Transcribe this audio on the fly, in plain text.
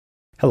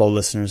Hello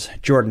listeners,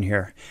 Jordan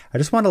here. I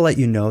just want to let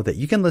you know that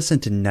you can listen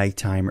to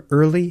Nighttime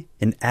early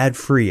and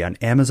ad-free on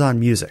Amazon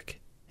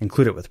Music,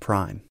 included with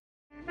Prime.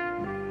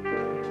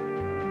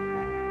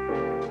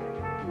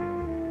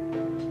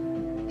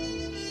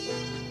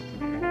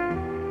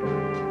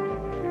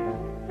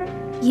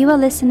 You are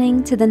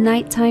listening to the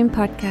Nighttime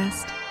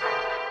Podcast.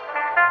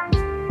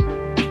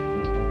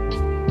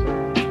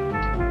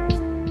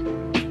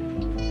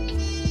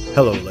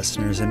 Hello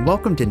listeners, and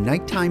welcome to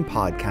Nighttime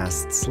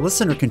Podcast's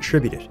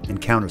listener-contributed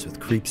Encounters with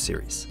Creeps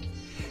series.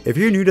 If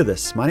you're new to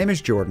this, my name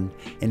is Jordan,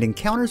 and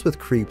Encounters with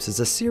Creeps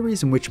is a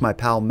series in which my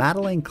pal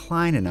Madelanye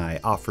Klein and I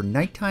offer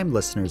nighttime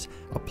listeners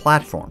a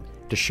platform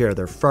to share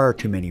their far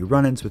too many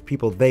run-ins with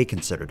people they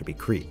consider to be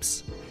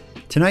creeps.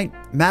 Tonight,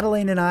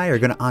 Madelanye and I are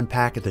going to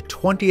unpack the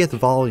 20th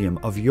volume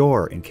of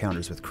your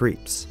Encounters with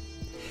Creeps.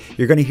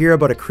 You're going to hear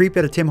about a creep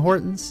at a Tim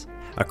Hortons,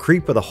 a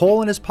creep with a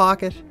hole in his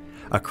pocket,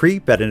 a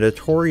creep at a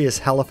notorious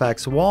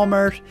Halifax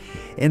Walmart,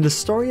 and the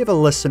story of a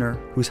listener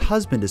whose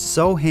husband is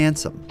so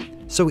handsome,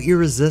 so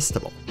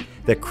irresistible,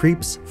 that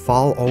creeps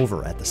fall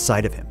over at the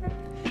sight of him.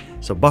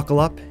 So buckle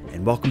up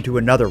and welcome to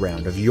another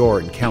round of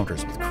your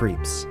Encounters with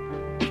Creeps.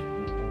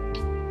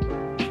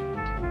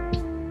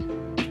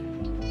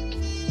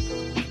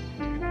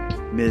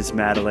 Ms.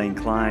 Madelanye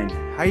Klein,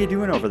 how are you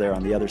doing over there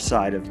on the other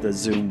side of the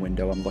Zoom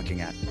window I'm looking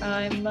at?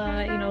 I'm,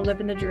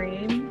 living the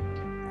dream.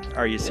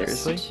 Are you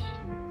seriously?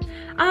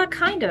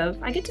 Kind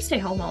of. I get to stay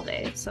home all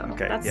day, so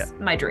that's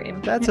my dream.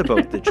 That's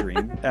about the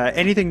dream.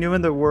 Anything new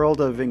in the world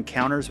of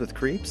Encounters with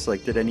Creeps?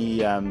 Like, did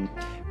any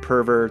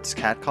perverts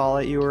catcall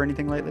at you or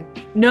anything lately?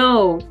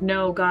 No,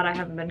 God, I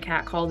haven't been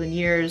catcalled in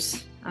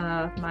years.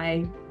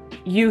 My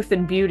youth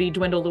and beauty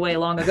dwindled away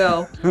long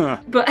ago.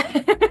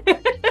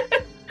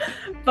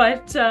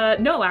 But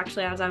no,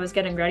 actually, as I was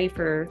getting ready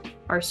for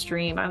our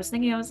stream, I was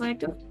thinking, do I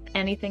have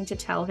anything to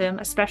tell him,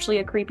 especially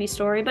a creepy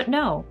story? But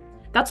no.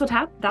 That's what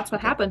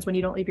happens when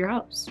you don't leave your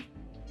house.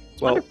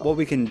 Well, what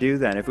we can do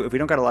then, if we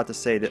don't got a lot to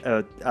say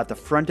at the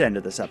front end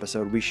of this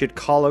episode, we should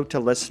call out to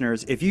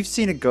listeners. If you've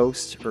seen a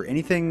ghost or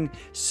anything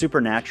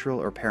supernatural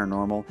or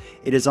paranormal,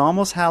 it is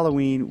almost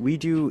Halloween. We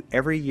do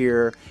every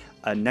year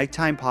a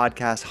Nighttime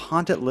Podcast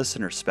Haunted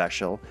Listener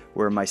Special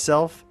where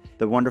myself,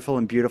 the wonderful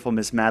and beautiful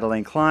Miss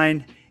Madelanye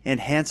Klein,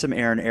 and handsome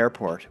Aaron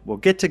Airport will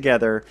get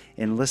together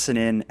and listen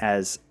in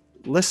as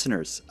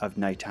listeners of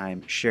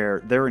Nighttime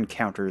share their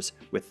encounters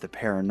with the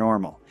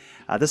paranormal.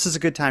 This is a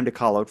good time to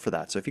call out for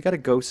that. So if you got a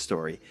ghost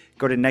story,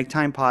 go to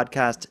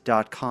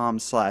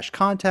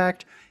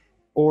nighttimepodcast.com/contact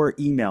or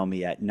email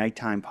me at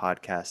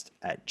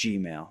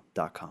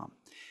nighttimepodcast@gmail.com.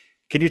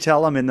 Can you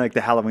tell I'm in like the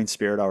Halloween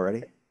spirit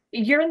already?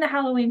 You're in the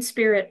Halloween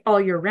spirit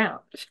all year round.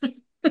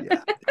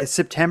 Yeah.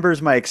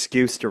 September's my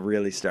excuse to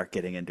really start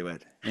getting into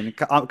it. And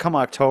come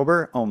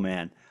October, oh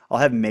man, I'll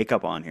have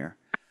makeup on here.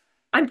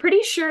 I'm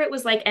pretty sure it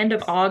was like end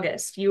of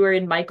August. You were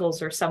in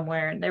Michael's or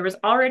somewhere, and there was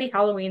already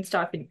Halloween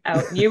stuff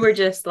out. And you were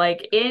just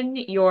like in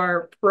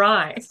your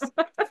prime.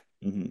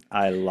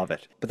 I love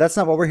it. But that's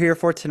not what we're here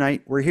for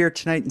tonight. We're here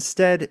tonight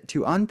instead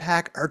to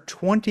unpack our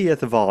 20th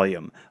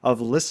volume of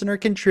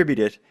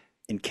listener-contributed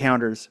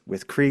Encounters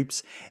with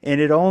Creeps. And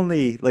it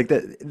only, like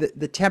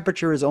the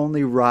temperature is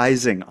only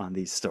rising on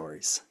these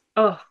stories.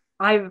 Oh,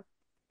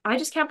 I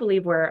just can't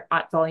believe we're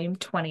at volume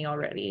 20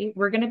 already.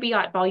 We're going to be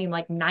at volume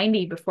like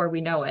 90 before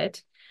we know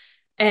it.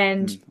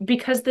 And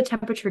because the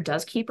temperature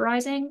does keep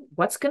rising,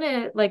 what's our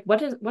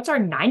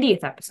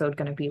 90th episode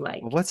going to be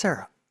like? Well, what's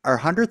our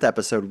 100th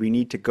episode? We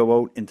need to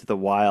go out into the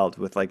wild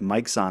with like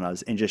mics on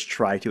us and just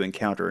try to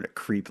encounter a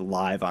creep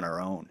live on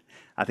our own.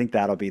 I think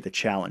that'll be the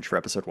challenge for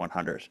episode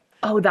 100.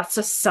 Oh, that's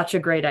just such a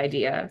great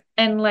idea.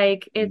 And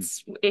like,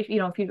 it's, if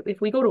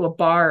we go to a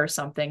bar or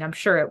something, I'm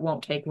sure it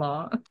won't take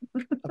long.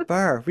 A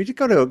bar? We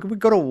go to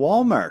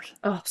Walmart.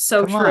 Oh,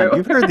 so Come true. On,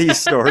 you've heard these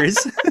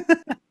stories.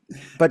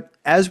 But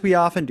as we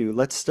often do,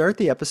 let's start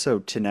the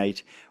episode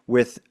tonight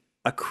with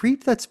a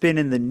creep that's been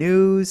in the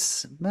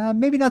news.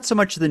 Maybe not so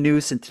much the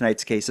news in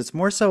tonight's case. It's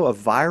more so a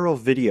viral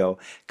video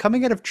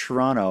coming out of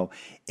Toronto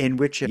in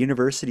which a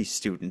university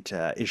student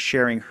is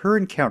sharing her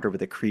encounter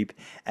with a creep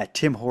at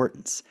Tim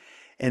Hortons.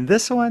 And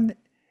this one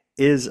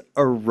is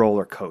a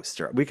roller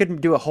coaster. We could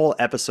do a whole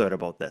episode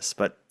about this,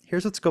 but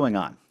here's what's going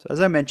on. So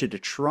as I mentioned, a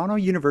Toronto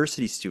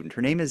university student,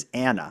 her name is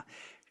Anna.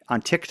 On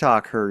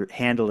TikTok, her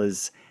handle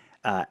is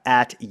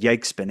at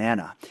Yikes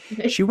Banana.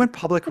 She went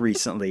public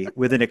recently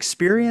with an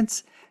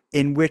experience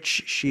in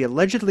which she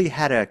allegedly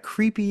had a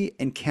creepy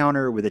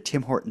encounter with a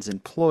Tim Hortons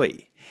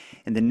employee.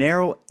 In the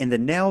now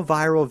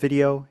viral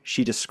video,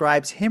 she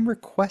describes him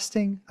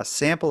requesting a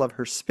sample of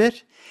her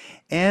spit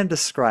and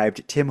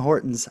described Tim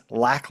Hortons'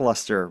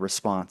 lackluster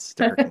response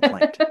to her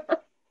complaint.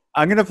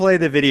 I'm going to play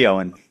the video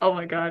and oh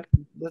my God.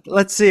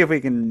 Let's see if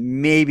we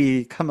can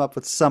maybe come up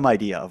with some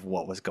idea of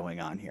what was going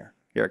on here.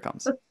 Here it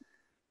comes.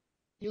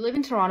 You live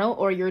in Toronto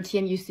or you're a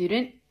TMU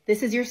student,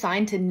 this is your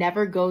sign to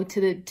never go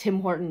to the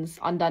Tim Hortons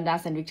on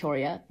Dundas and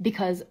Victoria,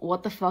 because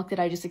what the fuck did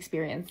I just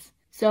experience?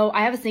 So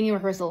I have a singing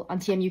rehearsal on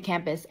TMU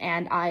campus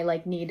and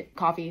I need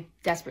coffee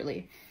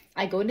desperately.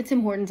 I go into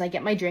Tim Hortons, I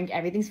get my drink,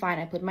 everything's fine,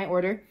 I put in my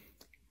order.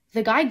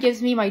 The guy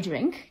gives me my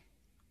drink,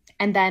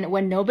 and then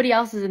when nobody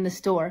else is in the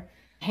store,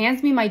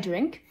 hands me my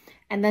drink,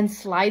 and then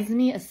slides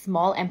me a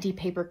small empty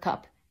paper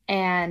cup.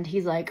 And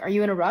he's like, "Are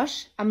you in a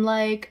rush?" I'm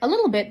like, "A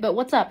little bit, but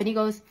what's up?" And he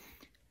goes,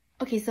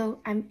 "Okay, so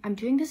I'm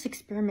doing this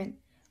experiment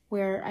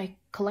where I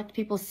collect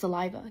people's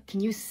saliva.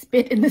 Can you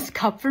spit in this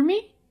cup for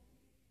me?"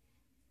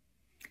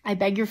 I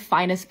beg your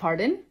finest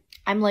pardon.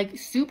 I'm like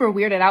super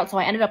weirded out, so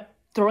I ended up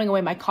throwing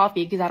away my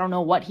coffee because I don't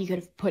know what he could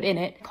have put in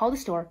it. Call the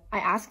store. I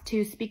asked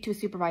to speak to a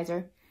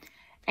supervisor,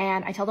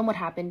 and I tell them what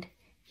happened.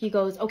 He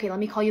goes, "Okay, let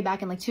me call you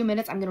back in like 2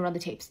 minutes. I'm gonna run the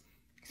tapes."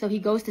 So he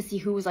goes to see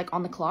who was like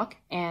on the clock,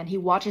 and he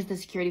watches the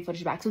security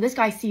footage back. So this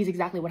guy sees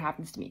exactly what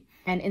happens to me.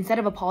 And instead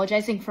of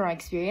apologizing for my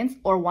experience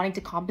or wanting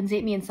to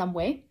compensate me in some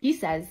way, he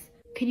says,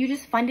 "Can you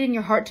just find it in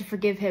your heart to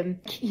forgive him?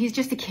 He's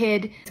just a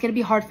kid. It's gonna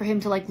be hard for him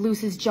to like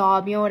lose his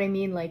job. You know what I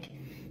mean? Like,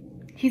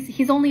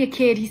 he's only a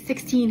kid. He's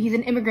 16. He's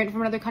an immigrant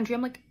from another country."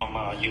 I'm like,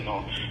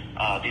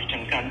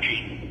 distant country.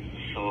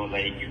 So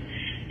like,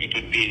 it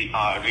would be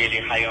really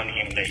high on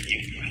him. Like,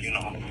 if,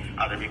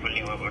 other people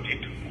knew about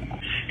it.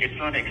 It's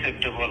not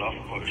acceptable, of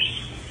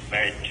course.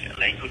 But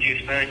like, could you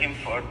spare him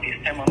for this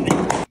time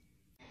only?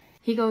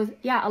 He goes,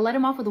 "Yeah, I'll let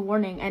him off with a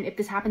warning. And if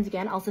this happens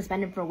again, I'll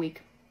suspend him for a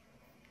week."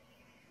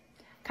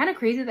 Kind of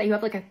crazy that you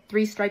have like a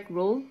 3-strike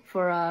rule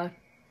for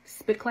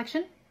spit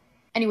collection.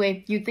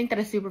 Anyway, you'd think that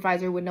a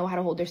supervisor would know how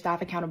to hold their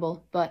staff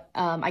accountable, but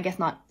I guess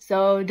not.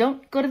 So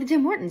don't go to the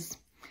Tim Hortons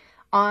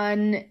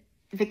on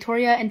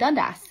Victoria and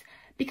Dundas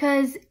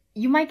because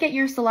you might get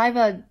your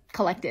saliva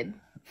collected.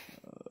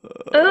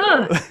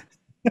 Ugh.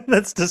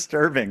 That's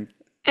disturbing.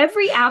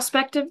 Every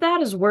aspect of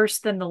that is worse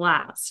than the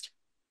last.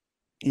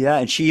 Yeah,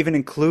 and she even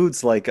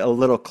includes like a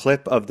little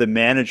clip of the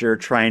manager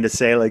trying to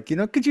say like,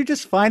 could you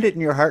just find it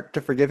in your heart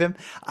to forgive him?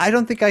 I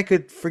don't think I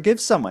could forgive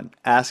someone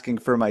asking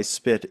for my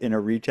spit in a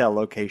retail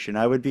location.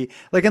 I would be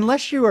like,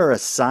 unless you are a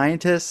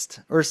scientist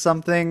or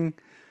something.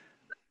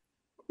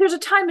 There's a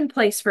time and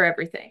place for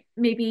everything.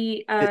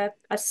 Maybe It,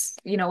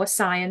 a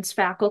science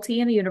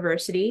faculty in a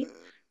university,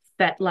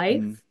 vet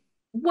life, mm.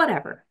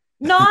 whatever.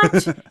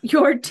 Not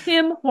your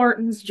Tim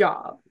Hortons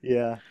job.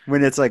 Yeah.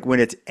 When it's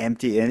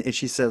empty and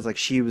she says like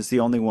she was the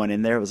only one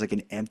in there, it was like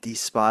an empty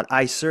spot.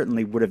 I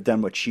certainly would have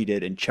done what she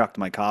did and chucked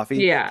my coffee.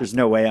 Yeah. There's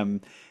no way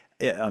I'm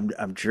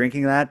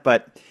drinking that,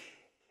 but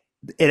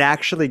it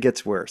actually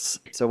gets worse.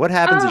 So what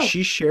happens is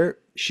Oh,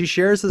 she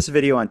shares this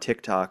video on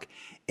TikTok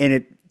and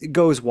it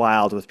goes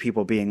wild with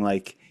people being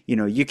like,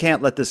 you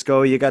can't let this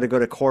go. You got to go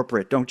to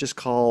corporate. Don't just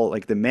call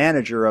like the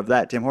manager of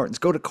that Tim Hortons.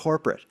 Go to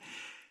corporate.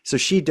 So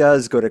she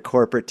does go to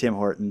corporate Tim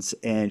Hortons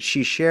and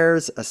she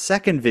shares a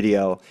second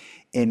video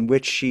in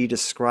which she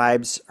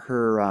describes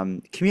her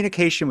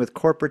communication with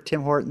corporate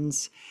Tim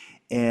Hortons.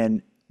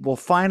 And we'll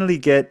finally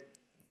get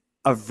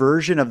a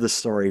version of the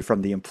story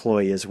from the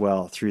employee as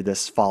well through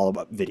this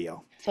follow-up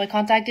video. So I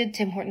contacted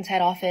Tim Hortons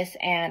head office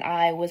and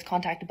I was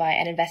contacted by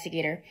an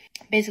investigator.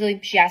 Basically,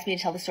 she asked me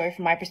to tell the story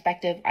from my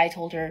perspective. I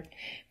told her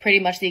pretty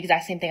much the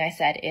exact same thing I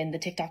said in the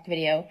TikTok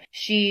video.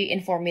 She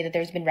informed me that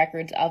there's been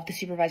records of the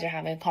supervisor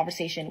having a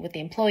conversation with the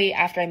employee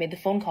after I made the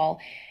phone call,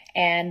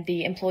 and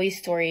the employee's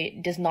story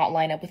does not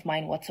line up with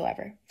mine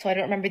whatsoever. So I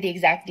don't remember the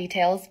exact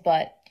details,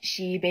 but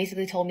she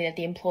basically told me that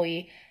the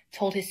employee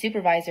told his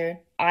supervisor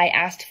I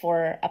asked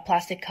for a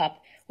plastic cup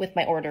with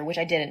my order, which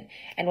I didn't.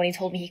 And when he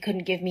told me he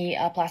couldn't give me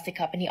a plastic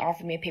cup and he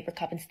offered me a paper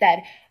cup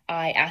instead,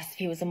 I asked if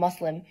he was a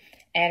Muslim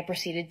and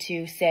proceeded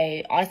to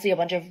say, honestly, a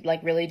bunch of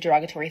like really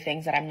derogatory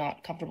things that I'm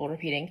not comfortable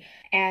repeating.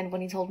 And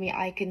when he told me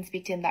I couldn't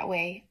speak to him that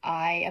way,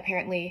 I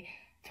apparently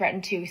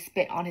threatened to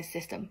spit on his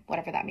system,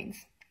 whatever that means.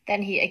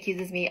 Then he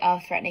accuses me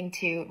of threatening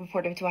to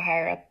report him to a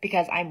higher up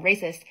because I'm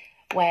racist.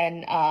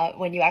 When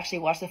you actually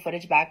watch the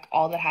footage back,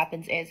 all that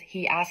happens is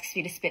he asks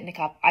me to spit in a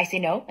cup. I say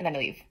no, and then I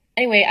leave.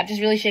 Anyway, I'm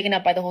just really shaken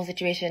up by the whole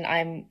situation.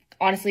 I'm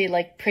honestly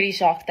like pretty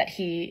shocked that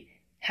he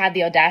had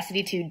the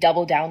audacity to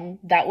double down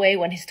that way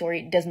when his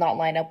story does not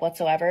line up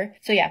whatsoever.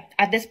 So yeah,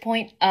 at this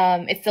point,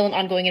 it's still an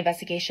ongoing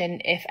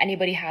investigation. If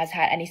anybody has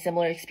had any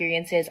similar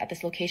experiences at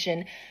this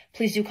location,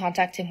 please do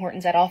contact Tim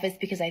Hortons at office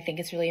because I think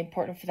it's really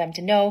important for them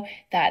to know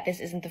that this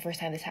isn't the first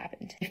time this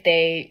happened. If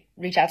they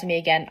reach out to me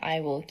again, I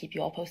will keep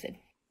you all posted.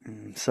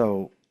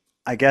 So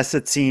I guess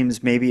it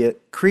seems maybe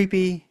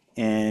creepy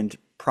and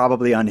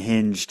probably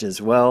unhinged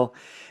as well,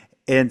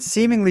 and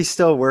seemingly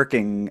still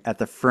working at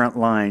the front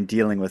line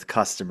dealing with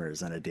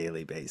customers on a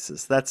daily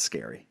basis. That's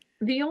scary.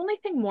 the only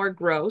thing more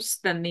gross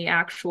than the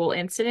actual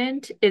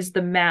incident is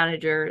the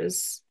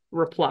manager's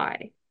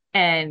reply.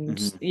 And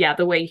Hmm. yeah,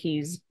 the way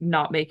he's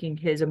not making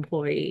his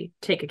employee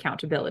take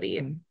accountability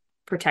and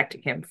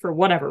protecting him for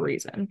whatever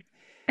reason.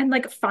 And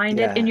like find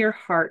it in Yeah. your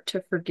heart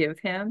to forgive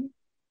him.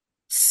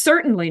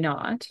 Certainly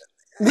not.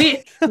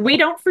 We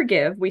don't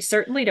forgive. We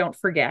certainly don't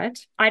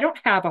forget. I don't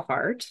have a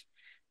heart.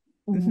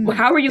 Hmm.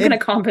 How are you going to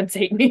And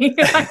compensate me?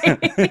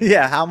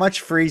 yeah, how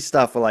much free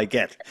stuff will I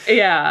get?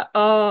 Yeah.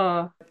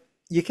 Oh,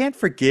 You can't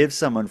forgive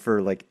someone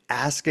for like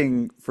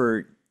asking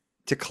for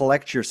to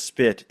collect your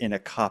spit in a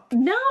cup for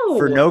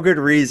No, no good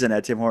reason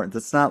at Tim Hortons.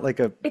 It's not like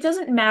a it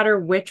doesn't matter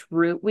which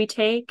route we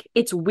take.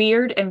 It's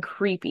weird and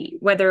creepy.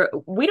 Whether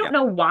we don't yeah.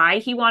 know why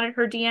he wanted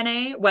her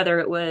DNA, whether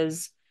it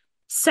was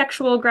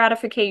sexual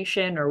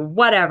gratification or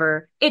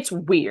whatever, it's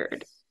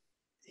weird.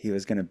 He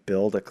was going to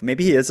build a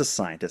maybe he is a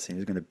scientist and he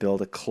was going to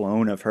build a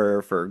clone of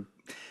her for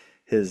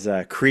his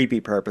creepy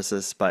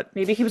purposes, but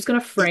Maybe he was going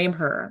to frame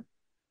her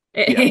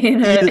yeah, in he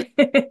is.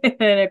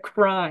 in a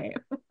crime.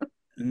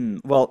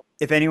 Well,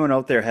 if anyone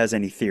out there has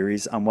any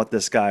theories on what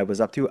this guy was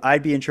up to,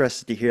 I'd be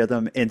interested to hear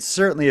them. And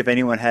certainly if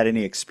anyone had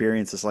any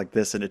experiences like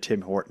this in a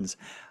Tim Hortons,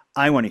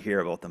 I want to hear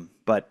about them.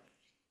 But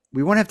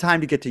we won't have time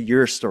to get to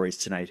your stories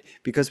tonight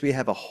because we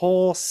have a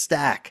whole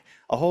stack,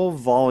 a whole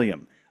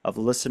volume of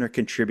listener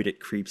contributed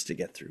creeps to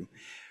get through.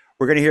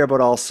 We're going to hear about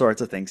all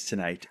sorts of things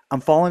tonight.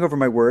 I'm falling over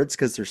my words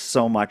because there's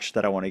so much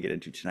that I want to get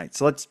into tonight.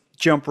 So let's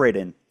jump right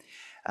in.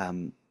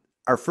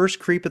 Our first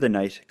creep of the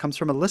night comes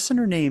from a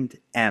listener named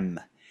M.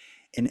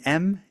 And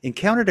M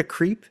encountered a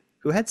creep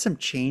who had some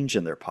change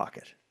in their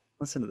pocket.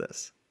 Listen to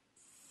this.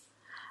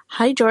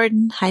 Hi,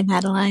 Jordan. Hi,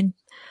 Madeline.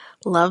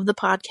 Love the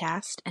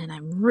podcast, and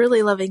I'm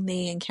really loving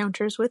the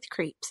Encounters with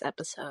Creeps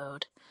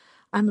episode.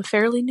 I'm a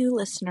fairly new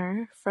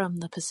listener from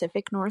the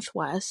Pacific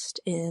Northwest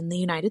in the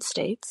United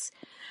States,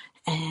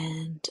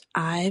 and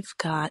I've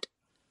got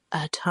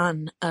a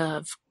ton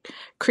of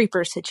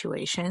creeper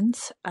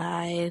situations.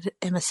 I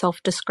am a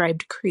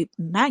self-described creep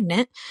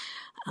magnet,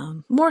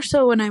 more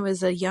so when I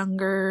was a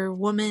younger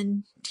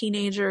woman,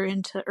 teenager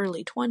into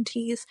early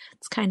 20s.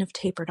 It's kind of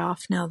tapered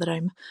off now that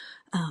I'm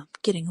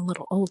getting a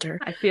little older.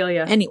 I feel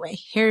you. Anyway,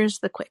 here's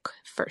the quick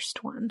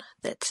first one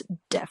that's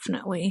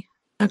definitely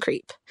a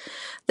creep.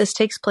 This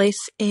takes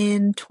place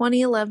in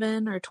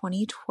 2011 or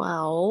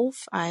 2012.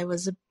 I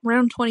was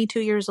around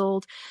 22 years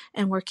old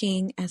and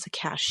working as a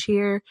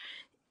cashier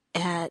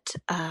at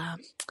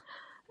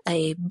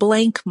a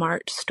blank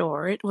mart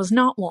store. It was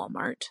not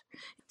Walmart.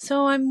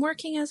 So I'm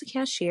working as a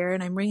cashier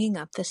and I'm ringing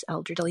up this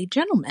elderly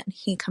gentleman.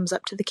 He comes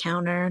up to the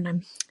counter and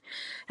I'm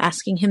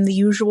asking him the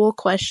usual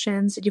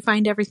questions. Did you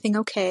find everything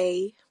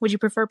okay? Would you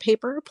prefer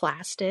paper or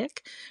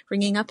plastic?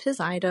 Ringing up his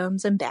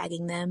items and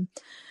bagging them.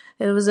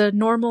 It was a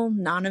normal,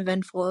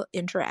 non-eventful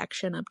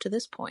interaction up to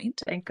this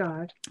point. Thank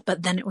God.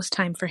 But then it was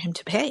time for him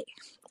to pay.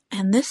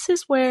 And this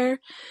is where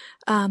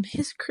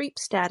his creep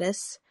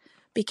status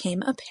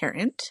became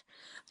apparent.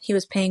 He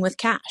was paying with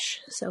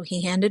cash, so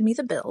he handed me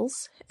the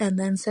bills and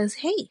then says,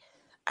 "Hey,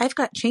 I've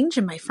got change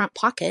in my front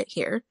pocket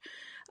here.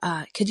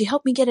 Could you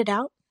help me get it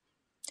out?"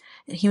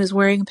 And he was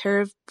wearing a pair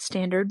of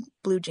standard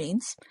blue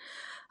jeans.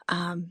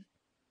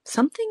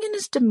 Something in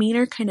his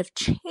demeanor kind of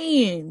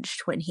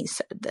changed when he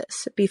said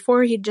this.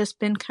 Before, he'd just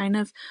been kind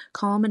of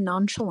calm and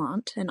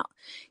nonchalant, and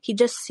he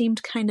just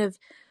seemed kind of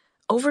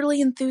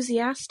overly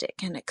enthusiastic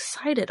and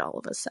excited all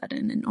of a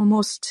sudden and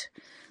almost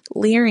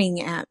leering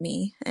at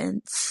me,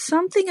 and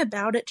something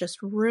about it just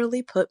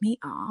really put me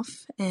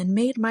off and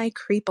made my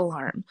creep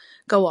alarm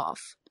go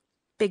off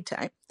big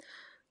time.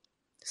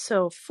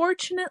 So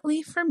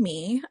fortunately for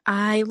me,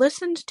 I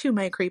listened to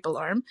my creep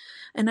alarm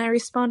and I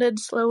responded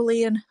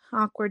slowly and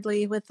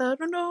awkwardly with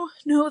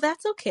no,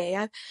 that's okay.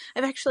 I've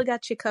actually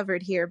got you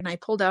covered here. And I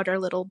pulled out our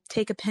little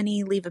take a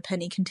penny, leave a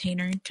penny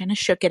container and kind of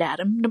shook it at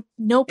him.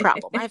 No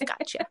problem. I've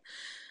got you.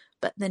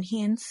 But then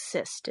he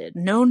insisted,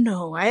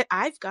 no,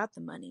 I've got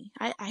the money.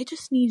 I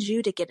just need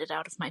you to get it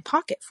out of my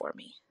pocket for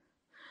me.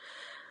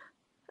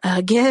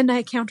 Again,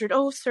 I countered,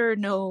 "Oh, sir,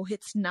 no,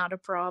 it's not a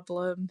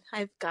problem.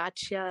 I've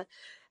got you.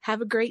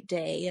 Have a great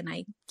day." And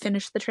I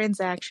finished the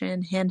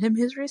transaction, handed him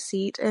his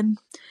receipt and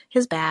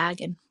his bag,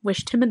 and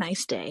wished him a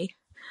nice day.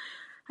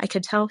 I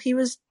could tell he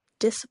was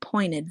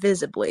disappointed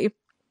visibly.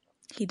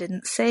 He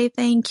didn't say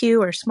thank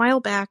you or smile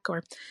back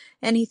or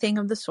anything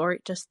of the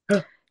sort, just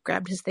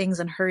grabbed his things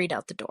and hurried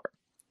out the door.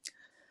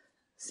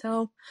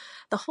 So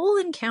the whole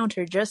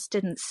encounter just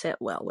didn't sit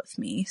well with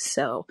me.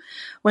 So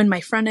when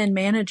my front end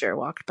manager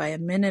walked by a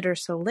minute or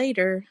so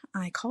later,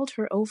 I called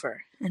her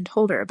over and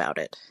told her about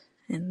it.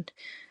 And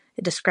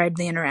I described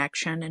the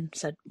interaction and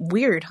said,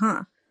 "Weird,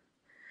 huh?"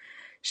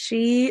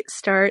 She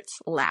starts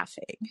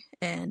laughing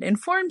and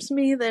informs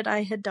me that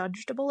I had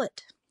dodged a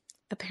bullet.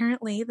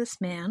 Apparently, this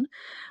man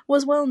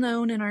was well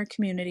known in our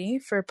community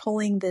for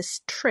pulling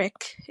this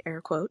trick, air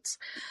quotes,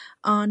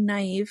 on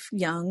naive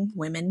young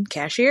women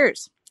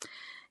cashiers.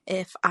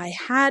 If I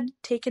had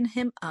taken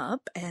him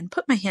up and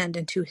put my hand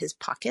into his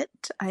pocket,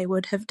 I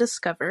would have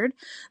discovered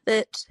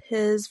that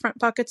his front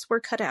pockets were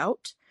cut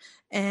out,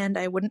 and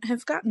I wouldn't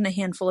have gotten a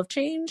handful of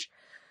change,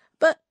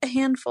 but a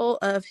handful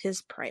of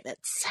his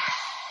privates.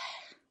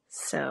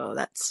 So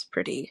that's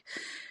pretty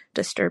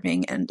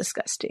disturbing and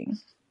disgusting.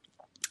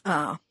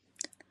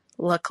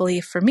 Luckily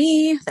for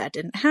me, that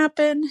didn't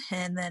happen,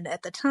 and then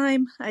at the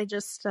time, I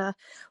just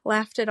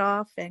laughed it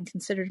off and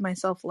considered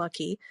myself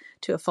lucky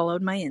to have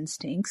followed my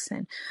instincts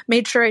and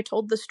made sure I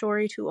told the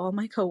story to all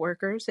my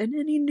coworkers and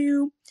any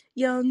new,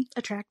 young,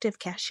 attractive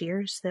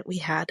cashiers that we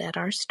had at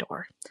our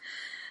store.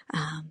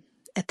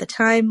 At the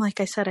time, like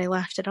I said, I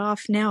laughed it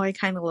off. Now I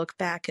kind of look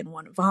back and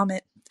want to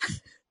vomit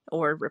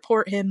or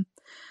report him.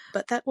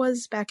 but that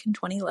was back in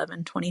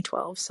 2011,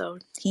 2012. So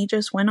he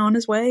just went on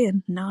his way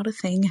and not a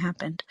thing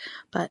happened.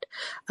 But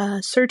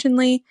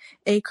certainly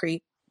a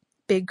creep,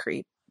 big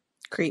creep,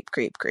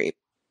 creep.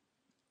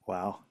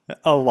 Wow.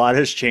 A lot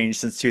has changed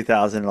since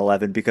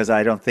 2011 because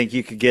I don't think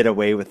you could get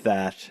away with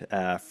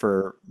that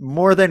for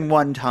more than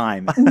one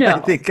time. I No.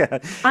 think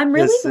I'm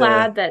really this,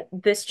 glad that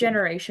this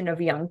generation of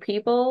young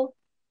people,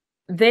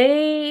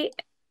 they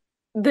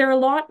they're a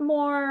lot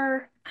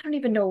more, I don't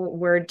even know what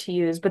word to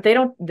use, but they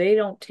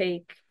don't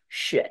take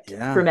shit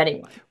yeah. from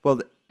anyone.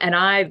 Well, And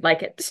I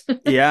like it.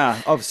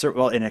 yeah. Oh, so,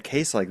 well, in a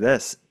case like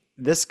this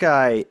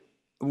guy,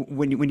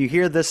 when you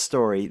hear this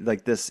story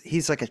like this,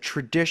 he's like a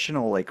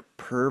traditional like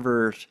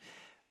pervert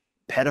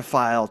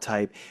pedophile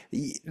type.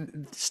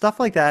 Stuff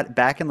like that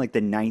back in like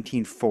the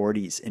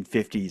 1940s and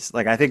 50s,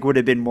 like I think would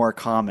have been more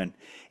common.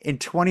 In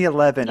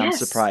 2011, I'm Yes.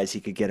 surprised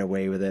he could get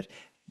away with it.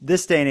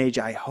 This day and age,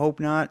 I hope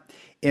not.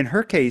 In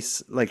her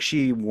case, like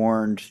she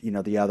warned,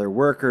 the other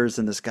workers,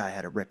 and this guy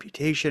had a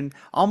reputation,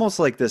 almost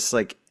like this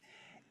like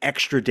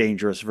extra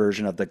dangerous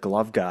version of the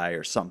glove guy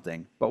or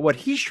something. But what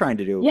he's trying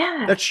to do,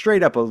 Yeah. that's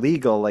straight up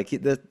illegal. Like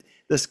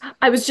this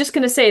I was just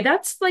gonna say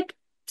that's like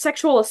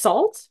sexual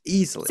assault,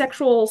 easily,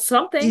 sexual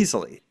something.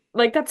 easily.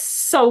 Like that's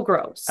so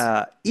gross.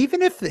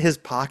 Even if his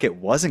pocket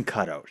wasn't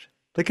cut out,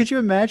 like, could you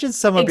imagine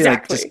someone being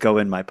like, just Exactly. go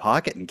in my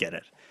pocket and get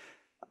it?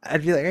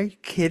 I'd be like, are you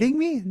kidding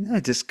me? No,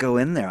 just go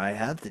in there. I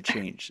have the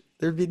change.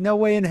 There'd be no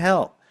way in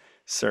hell,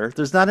 sir.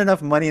 There's not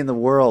enough money in the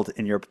world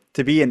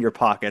to be in your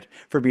pocket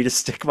for me to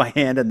stick my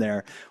hand in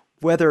there,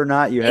 whether or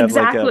not you have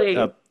like a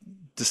Exactly.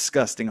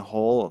 disgusting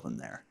hole in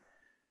there.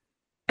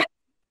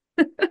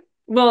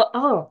 Well,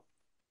 oh,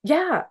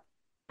 yeah.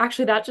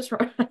 Actually, that just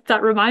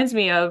that reminds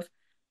me of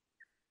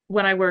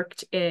when I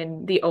worked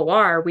in the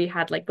OR, we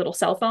had like little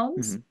cell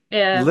phones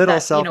Hmm. Little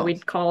that, cell phones.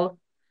 we'd call,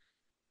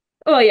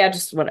 oh yeah,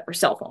 just whatever,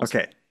 cell phones.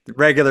 Okay.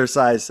 Regular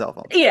size cell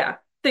phones. Yeah.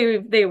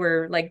 They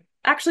were like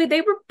actually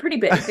they were pretty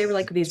big. They were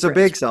like these So big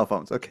brisk. cell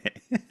phones. Okay.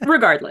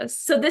 Regardless.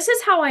 So this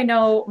is how I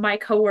know my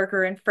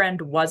coworker and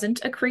friend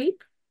wasn't a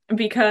creep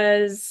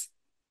because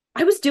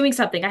I was doing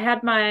something. I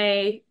had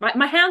my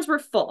hands were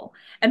full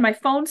and my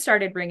phone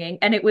started ringing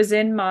and it wasn't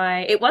in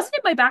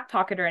my back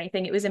pocket or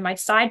anything. It was in my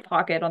side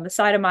pocket on the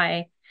side of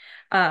my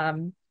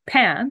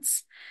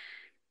pants.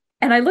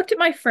 And I looked at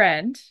my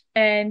friend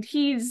and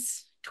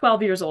he's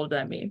 12 years older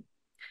than me.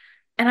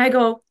 And I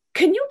go,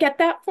 "Can you get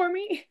that for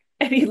me?"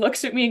 And he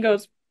looks at me and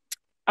goes,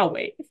 "I'll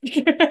wait."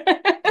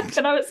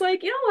 And I was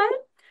like, "You know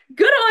what?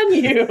 Good on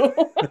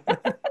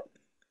you."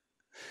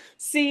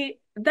 See,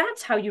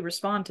 that's how you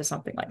respond to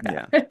something like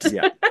Yeah. that.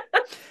 Yeah.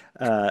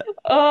 Uh,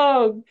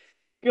 Oh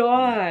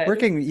yeah. God.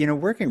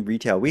 Working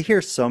retail, we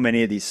hear so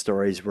many of these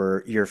stories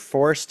where you're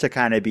forced to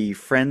kind of be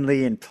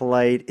friendly and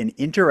polite and Ugh.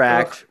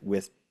 interact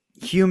with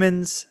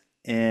humans,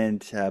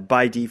 and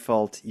by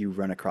default, you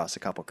run across a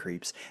couple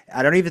creeps.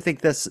 I don't even think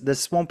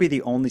this won't be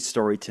the only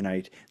story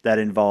tonight that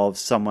involves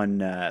someone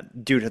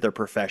due to their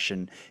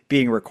profession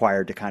being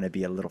required to kind of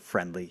be a little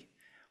friendly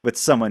with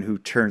someone who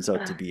turns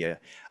out to be a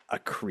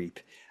creep.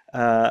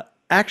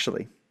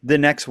 Actually, the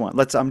next one,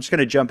 I'm just going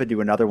to jump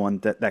into another one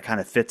that kind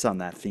of fits on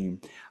that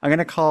theme. I'm going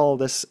to call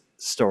this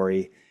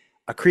story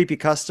 "A Creepy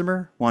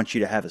Customer Wants You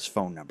to Have His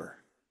Phone Number."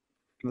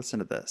 Listen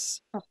to this.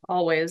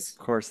 Always. Of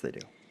course they do.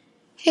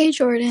 Hey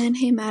Jordan,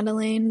 hey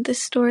Madeline. This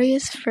story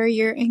is for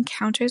your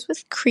Encounters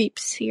with Creep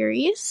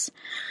series.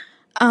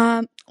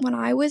 When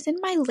I was in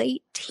my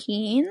late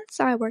teens,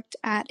 I worked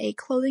at a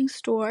clothing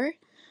store.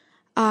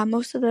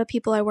 Most of the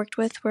people I worked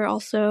with were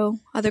also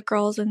other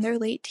girls in their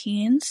late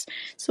teens.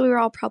 So we were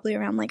all probably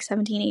around like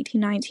 17, 18,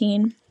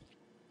 19.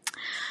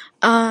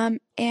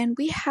 And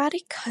we had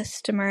a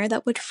customer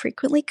that would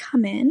frequently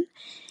come in.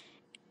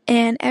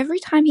 And every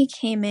time he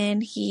came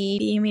in,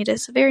 he made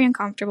us very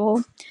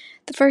uncomfortable.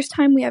 The first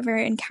time we ever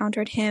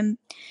encountered him,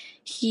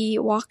 he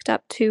walked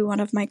up to one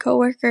of my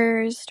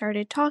coworkers,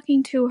 started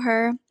talking to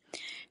her.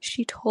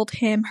 She told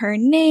him her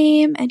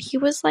name, and he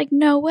was like,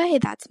 "No way,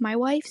 that's my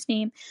wife's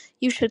name.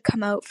 You should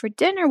come out for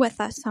dinner with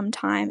us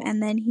sometime."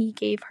 And then he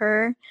gave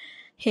her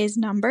his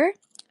number.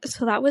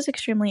 So that was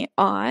extremely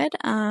odd,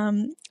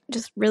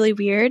 just really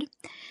weird.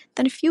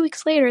 Then a few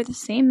weeks later, the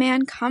same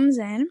man comes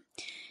in.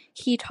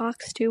 He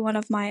talks to one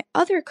of my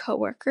other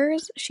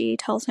coworkers. She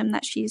tells him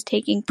that she's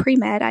taking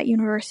pre-med at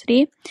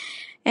university,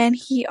 and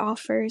he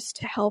offers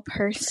to help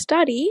her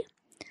study.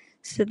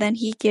 So then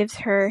he gives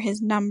her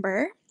his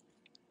number.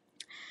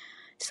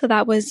 So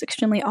that was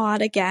extremely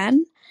odd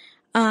again.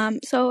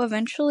 So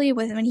eventually,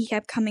 when he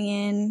kept coming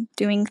in,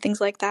 doing things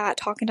like that,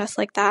 talking to us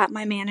like that,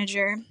 my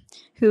manager,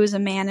 who was a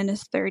man in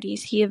his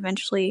 30s, he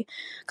eventually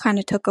kind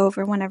of took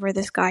over whenever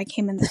this guy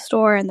came in the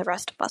store, and the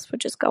rest of us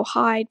would just go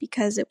hide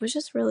because it was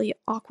just really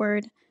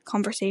awkward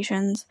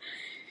conversations.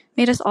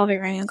 Made us all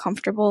very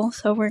uncomfortable.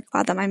 So we're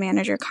glad that my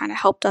manager kind of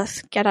helped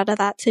us get out of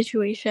that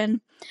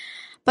situation.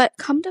 But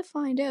come to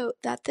find out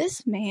that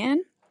this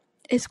man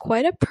is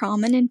quite a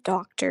prominent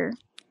doctor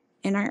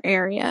in our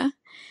area.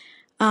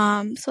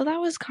 So that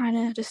was kind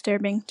of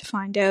disturbing to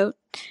find out.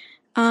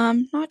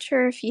 Not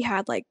sure if he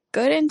had like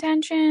good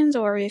intentions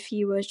or if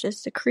he was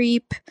just a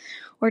creep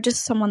or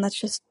just someone that's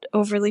just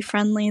overly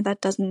friendly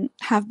that doesn't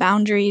have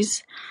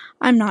boundaries.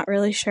 I'm not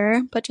really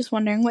sure, but just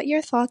wondering what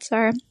your thoughts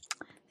are.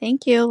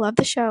 Thank you. Love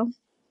the show.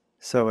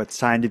 So it's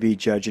time to be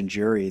judge and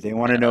jury. They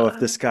want to know if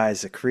this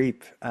guy's a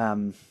creep.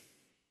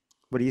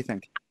 What do you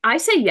think? I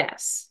say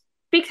yes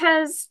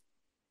because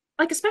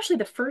like especially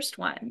the first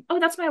one. Oh,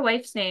 that's my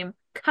wife's name.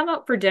 Come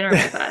out for dinner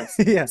with us.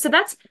 Yeah. So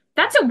that's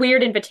a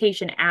weird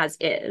invitation as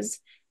is.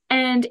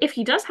 And if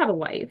he does have a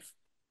wife,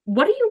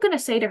 what are you going to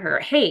say to her?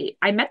 Hey,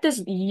 I met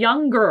this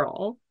young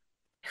girl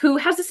who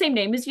has the same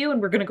name as you,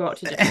 and we're going to go out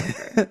to dinner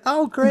with her.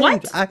 Oh, great.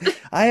 What?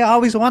 I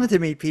always wanted to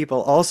meet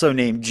people also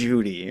named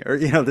Judy or,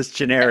 this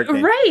generic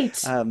name.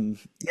 Right.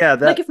 Yeah, Like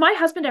that, if my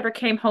husband ever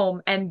came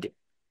home and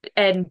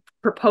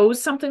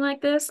proposed something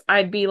like this,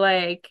 I'd be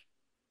like,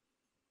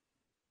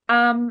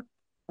 um,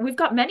 we've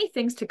got many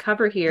things to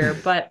cover here,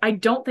 but I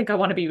don't think I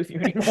want to be with you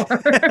anymore.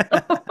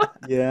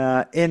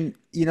 yeah. And,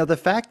 the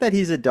fact that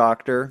he's a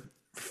doctor,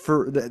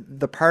 for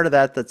the part of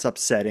that that's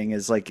upsetting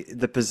is like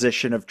the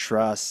position of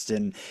trust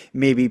and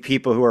maybe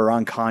people who are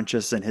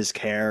unconscious in his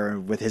care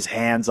with his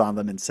hands on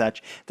them and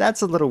such.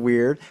 That's a little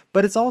weird,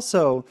 but it's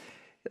also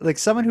like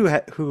someone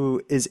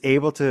who is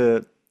able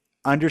to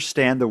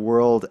understand the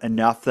world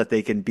enough that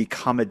they can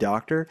become a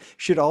doctor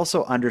should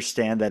also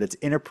understand that it's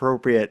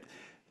inappropriate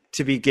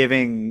to be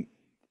giving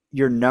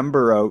your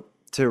number out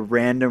to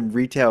random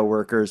retail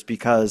workers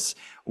because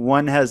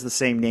one has the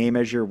same name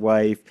as your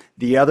wife,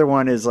 the other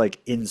one is like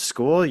in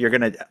school. You're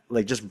gonna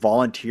like just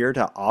volunteer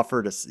to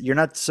offer to. You're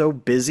not so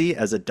busy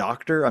as a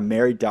doctor, a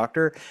married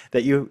doctor,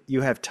 that you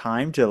have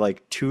time to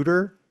like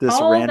tutor this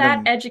All that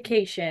random.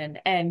 education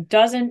and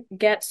doesn't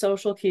get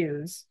social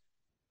cues.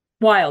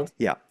 Wild.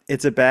 Yeah,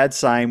 it's a bad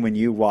sign when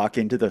you walk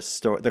into the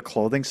store, the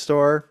clothing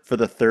store for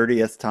the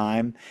 30th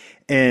time,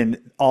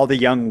 and all the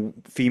young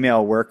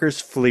female workers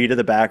flee to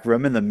the back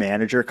room, and the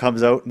manager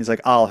comes out and he's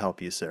like, "I'll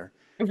help you, sir."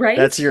 Right?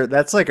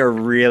 That's like a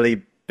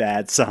really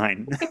bad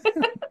sign.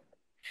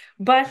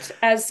 But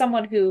as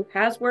someone who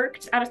has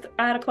worked at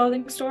a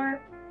clothing store,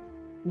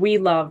 we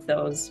love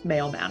those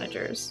male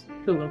managers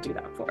who will do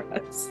that for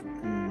us.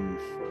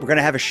 We're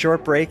gonna have a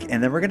short break,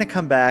 and then we're gonna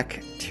come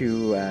back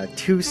to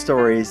two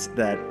stories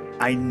that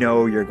I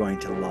know you're going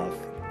to love.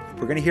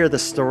 We're gonna hear the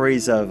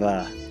stories of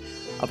a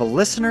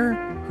listener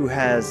who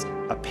has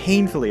a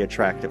painfully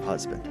attractive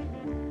husband.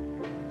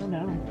 Oh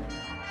no.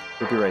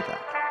 We'll be right back.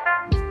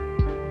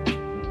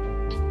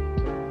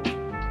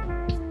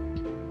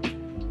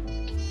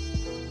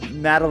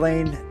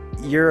 Madeline,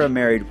 you're a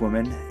married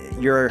woman.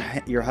 Your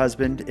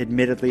husband,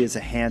 admittedly, is a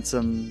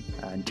handsome,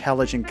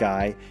 intelligent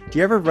guy. Do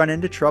you ever run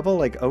into trouble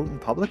like out in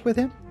public with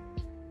him?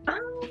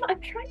 I'm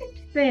trying to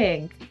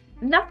think.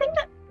 Nothing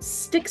that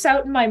sticks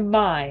out in my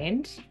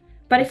mind.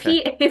 But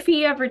Okay. if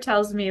he ever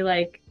tells me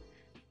like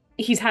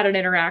he's had an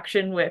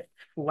interaction with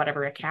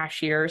whatever, a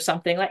cashier or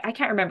something, like I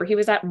can't remember. He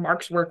was at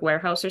Mark's Work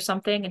Warehouse or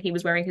something, and he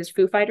was wearing his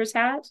Foo Fighters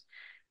hat.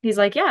 He's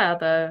like, yeah,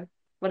 the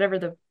whatever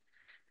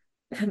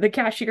the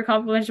cashier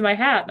complimented my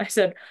hat. And I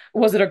said,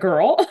 was it a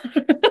girl?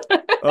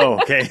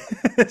 Oh, okay.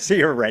 So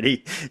you're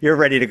ready. You're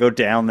ready to go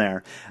down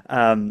there.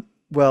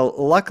 Well,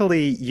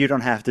 luckily, you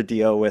don't have to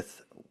deal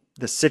with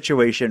the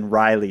situation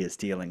Riley is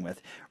dealing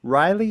with.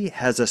 Riley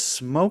has a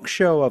smoke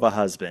show of a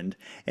husband,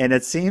 and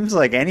it seems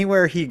like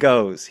anywhere he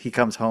goes, he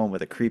comes home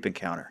with a creep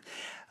encounter.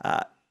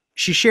 Uh,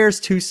 she shares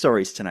two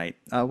stories tonight.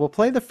 We'll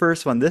play the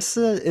first one. This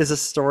is a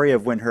story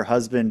of when her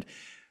husband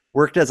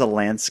worked as a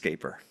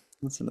landscaper.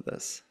 Listen to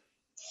this.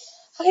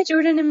 Hi,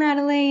 Jordan and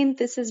Madeline.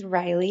 This is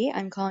Riley.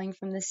 I'm calling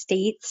from the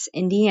States,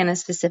 Indiana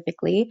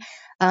specifically.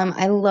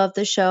 I love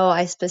the show.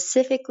 I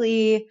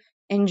specifically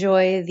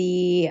enjoy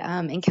the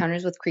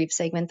Encounters with Creep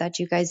segment that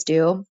you guys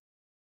do.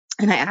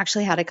 And I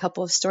actually had a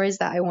couple of stories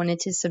that I wanted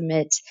to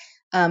submit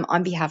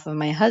on behalf of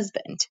my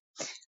husband.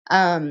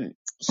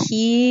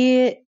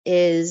 He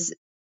is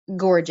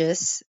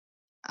gorgeous.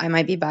 I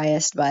might be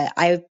biased, but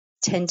I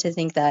tend to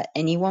think that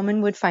any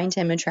woman would find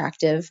him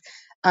attractive.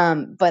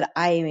 But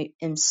I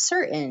am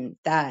certain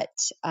that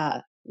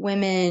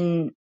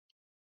women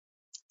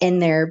in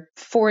their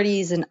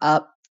 40s and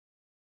up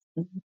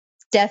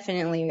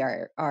definitely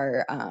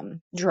are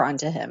drawn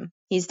to him.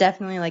 He's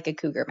definitely like a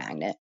cougar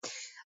magnet.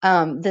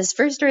 This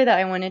first story that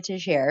I wanted to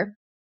share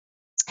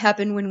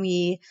happened when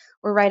we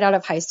were right out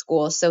of high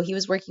school. So he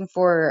was working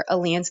for a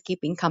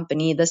landscaping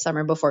company the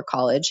summer before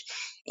college.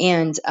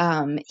 And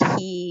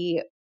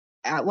he,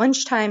 at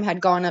lunchtime, had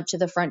gone up to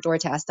the front door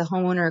to ask the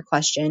homeowner a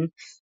question.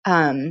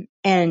 And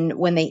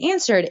when they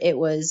answered, it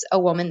was a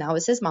woman that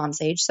was his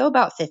mom's age, so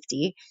about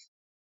 50.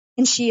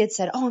 And she had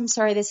said, "Oh, I'm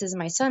sorry, this is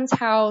my son's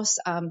house,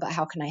 but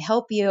how can I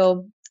help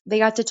you?" They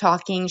got to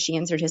talking. She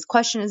answered his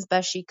question as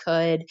best she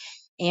could.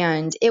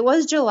 And it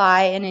was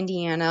July in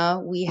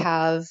Indiana. We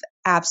have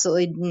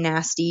absolutely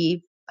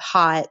nasty,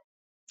 hot,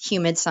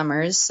 humid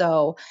summers.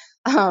 So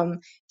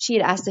she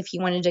had asked if he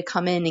wanted to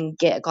come in and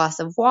get a glass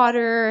of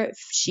water,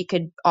 if she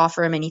could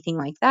offer him anything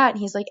like that. And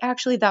he's like,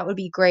 "Actually, that would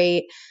be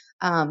great."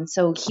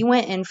 So he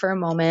went in for a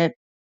moment,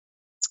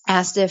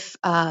 asked if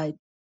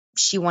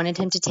she wanted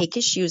him to take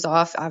his shoes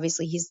off.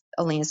 Obviously, he's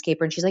a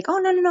landscaper, and she's like, "Oh,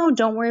 no, no, no,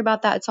 don't worry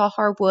about that. It's all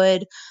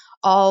hardwood.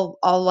 I'll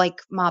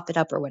like mop it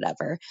up or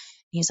whatever."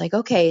 And he's like,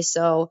 "Okay."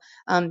 So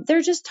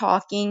they're just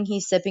talking.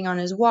 He's sipping on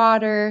his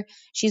water.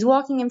 She's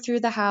walking him through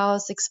the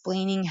house,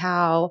 explaining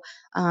how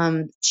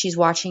she's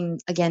watching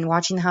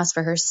the house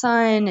for her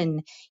son,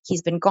 and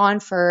he's been gone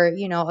for,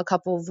 a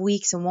couple of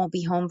weeks and won't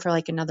be home for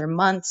like another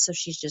month. So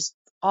she's just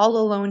all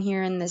alone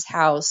here in this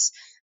house,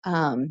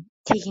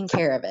 taking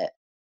care of it.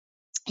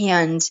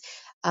 And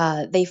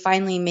they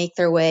finally make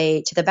their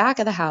way to the back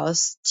of the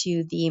house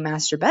to the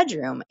master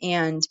bedroom.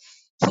 And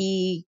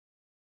he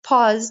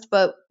paused,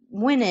 but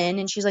went in,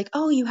 and she's like,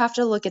 "Oh, you have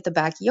to look at the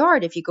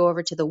backyard. If you go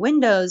over to the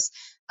windows,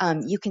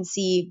 you can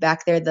see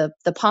back there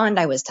the pond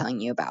I was telling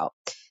you about."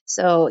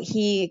 So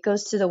he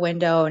goes to the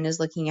window and is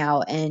looking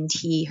out, and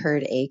he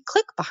heard a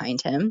click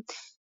behind him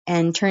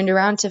and turned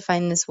around to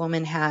find this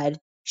woman had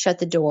shut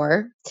the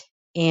door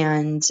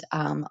and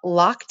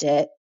locked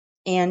it,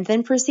 and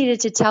then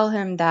proceeded to tell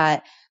him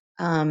that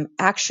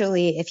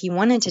actually, if he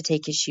wanted to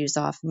take his shoes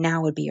off,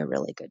 now would be a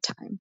really good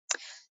time.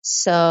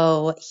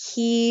 So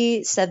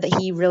he said that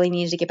he really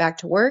needed to get back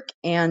to work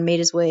and made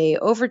his way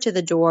over to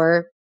the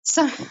door,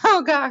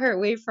 somehow got her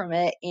away from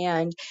it,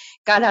 and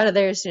got out of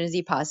there as soon as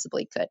he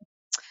possibly could.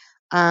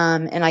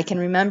 And I can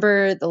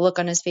remember the look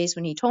on his face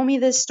when he told me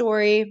this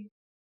story.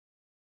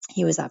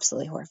 He was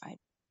absolutely horrified.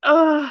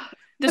 Ugh,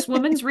 this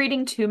woman's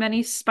reading too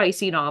many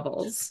spicy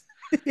novels.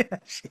 Yeah,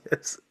 she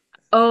is.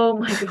 Oh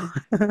my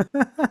God.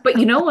 But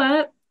you know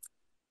what?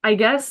 I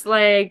guess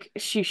like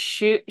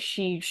shooted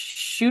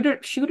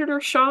her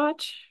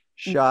shot.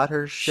 Shot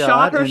her Shot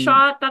shot her and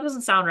shot. That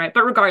doesn't sound right.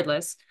 But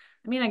regardless,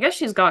 I mean, I guess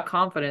she's got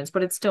confidence,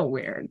 but it's still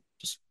weird.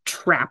 Just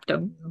trapped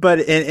him. but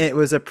it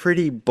was a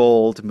pretty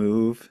bold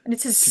move And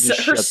it's to just her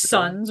shut the door.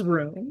 son's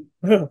room.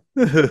 Oh,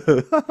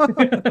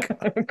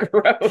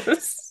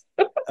 Gross.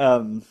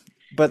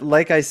 but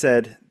like I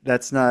said,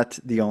 that's not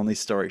the only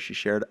story she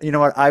shared. You know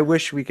what? I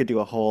wish we could do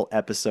a whole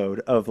episode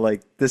of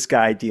like this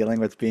guy dealing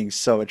with being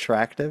so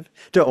attractive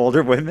to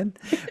older women.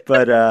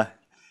 But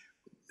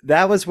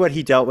that was what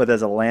he dealt with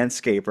as a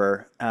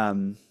landscaper.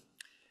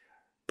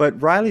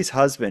 But Riley's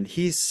husband,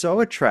 he's so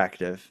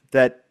attractive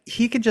that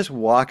he can just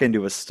walk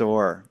into a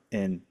store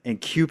and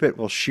Cupid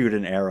will shoot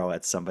an arrow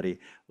at somebody.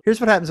 Here's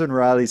what happens when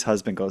Riley's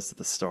husband goes to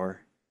the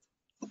store.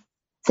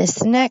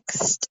 This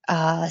next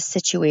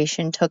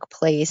situation took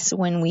place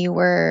when we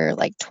were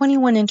like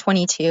 21 and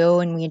 22,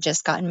 and we had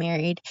just gotten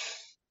married.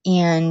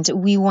 And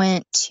we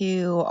went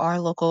to our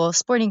local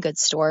sporting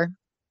goods store.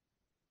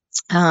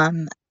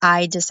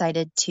 I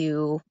decided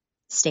to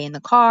stay in the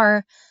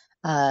car,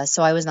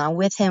 so I was not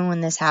with him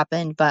when this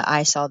happened, but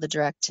I saw the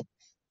direct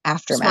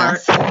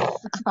aftermath.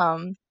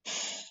 Um,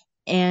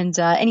 and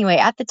anyway,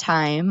 at the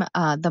time,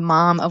 the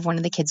mom of one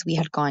of the kids we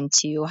had gone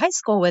to high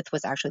school with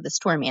was actually the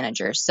store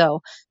manager.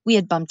 So we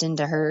had bumped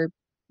into her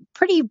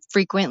pretty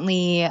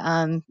frequently.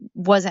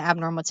 Wasn't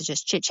abnormal to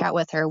just chit chat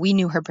with her. We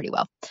knew her pretty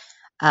well.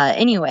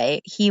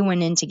 Anyway, he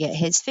went in to get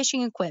his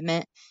fishing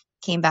equipment,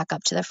 came back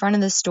up to the front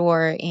of the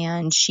store,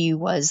 and she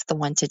was the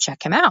one to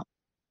check him out.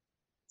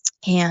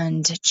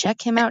 And check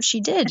him out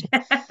she did.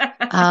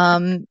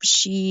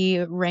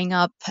 She rang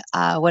up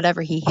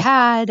whatever he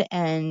had,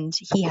 and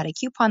he had a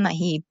coupon that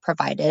he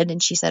provided,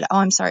 and she said, "Oh,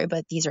 I'm sorry,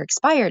 but these are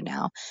expired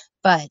now,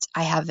 but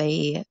I have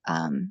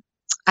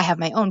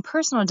my own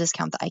personal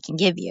discount that I can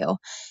give you."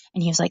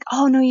 And he was like,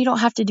 "Oh, no, you don't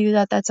have to do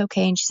that. That's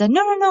okay." And she said,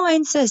 "No, no, no, I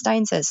insist.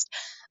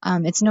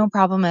 It's no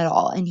problem at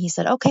all." And he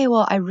said, "Okay,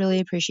 well, I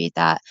really appreciate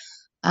that."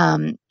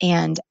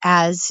 And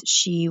as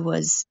she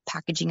was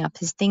packaging up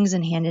his things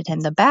and handed him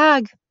the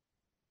bag,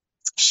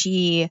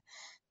 she,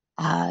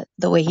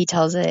 the way he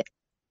tells it,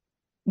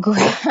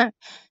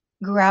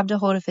 grabbed a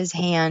hold of his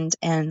hand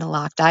and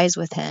locked eyes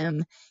with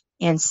him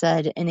and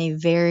said in a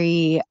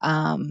very,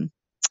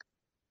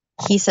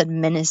 he said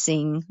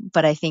menacing,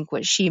 but I think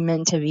what she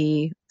meant to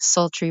be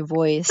sultry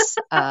voice,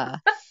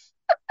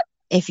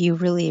 "If you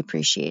really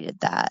appreciated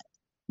that,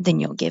 then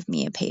you'll give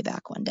me a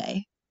payback one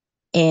day."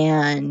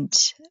 And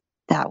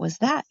that was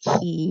that.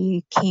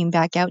 He came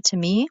back out to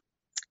me,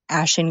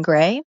 ashen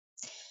gray,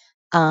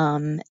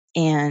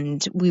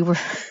 and we were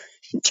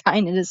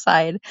trying to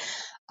decide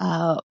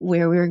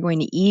where we were going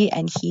to eat,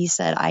 and he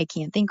said, "I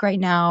can't think right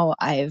now.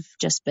 I've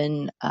just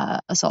been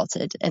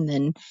assaulted," and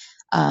then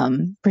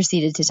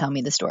proceeded to tell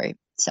me the story.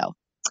 So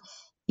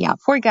yeah,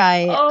 poor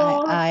guy.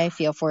 Oh, I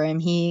feel for him.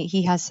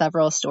 He has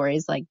several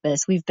stories like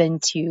this. We've been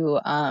to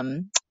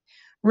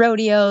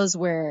rodeos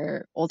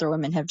where older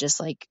women have just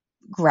like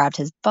grabbed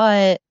his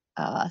butt,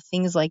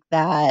 things like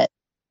that.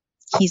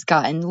 He's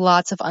gotten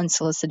lots of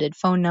unsolicited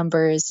phone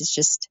numbers. It's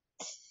just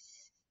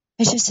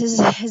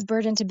his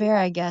burden to bear,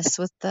 I guess,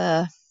 with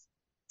the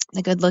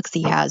good looks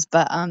he has.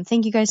 But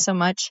thank you guys so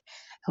much.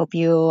 Hope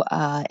you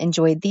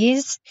enjoyed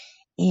these,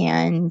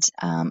 and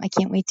I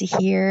can't wait to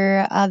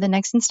hear the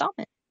next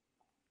installment.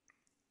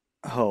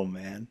 Oh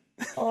man.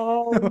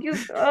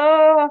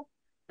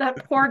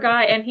 that poor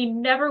guy. And he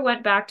never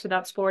went back to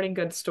that sporting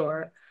goods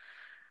store.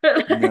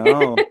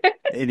 No.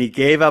 And he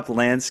gave up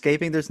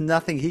landscaping. There's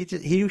nothing.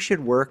 He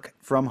should work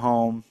from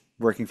home,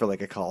 working for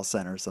like a call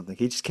center or something.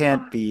 He just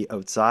can't be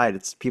outside.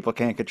 It's people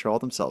can't control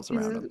themselves He's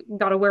around him.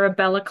 got to wear a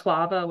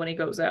balaclava when he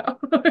goes out.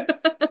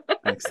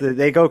 Like, so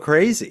they go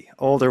crazy.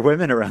 Older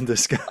women around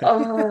this guy.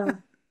 Oh,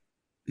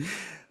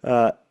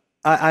 Uh,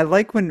 I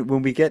like when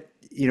we get,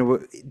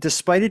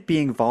 despite it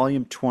being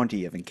volume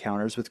 20 of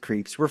Encounters with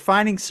Creeps, we're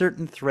finding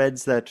certain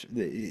threads that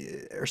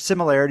are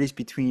similarities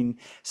between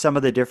some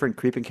of the different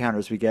creep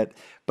encounters we get,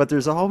 but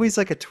there's always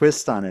like a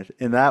twist on it,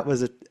 and that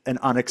was an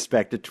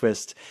unexpected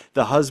twist.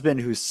 The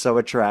husband who's so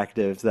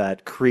attractive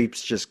that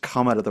creeps just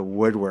come out of the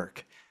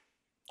woodwork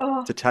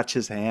oh. to touch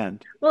his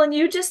hand. Well, and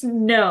you just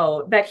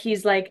know that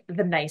he's like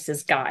the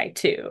nicest guy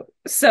too.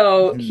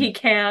 So Mhm. he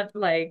can't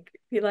like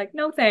be like,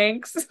 no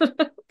thanks.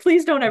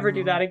 Please don't ever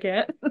do that No.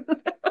 again.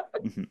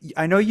 Mhm.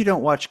 I know you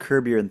don't watch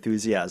Curb Your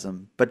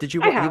Enthusiasm, but did I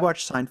you have.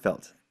 watch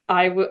Seinfeld?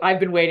 I've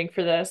been waiting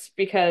for this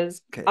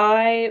because Okay.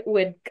 I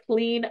would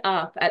clean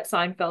up at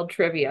Seinfeld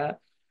trivia.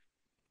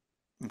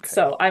 Okay.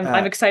 So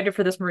I'm excited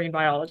for this marine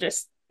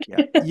biologist Yeah,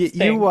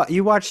 thing.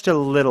 you watched a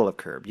little of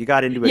Curb. You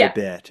got into it a Yeah,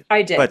 bit,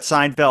 I but did.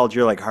 Seinfeld,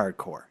 you're like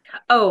hardcore.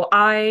 Oh,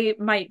 I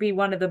might be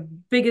one of the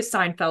biggest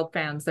Seinfeld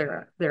fans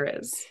there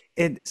is.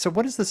 And so,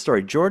 what is the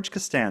story? George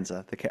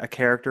Costanza, a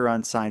character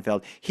on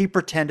Seinfeld, he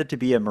pretended to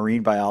be a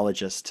marine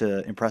biologist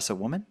to impress a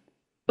woman.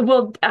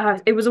 Well,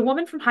 it was a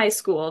woman from high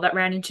school that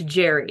ran into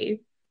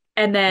Jerry,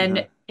 and then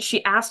Uh-huh.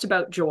 she asked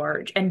about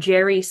George, and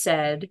Jerry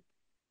said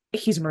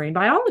he's a marine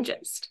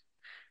biologist.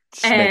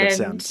 Just make him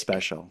sound And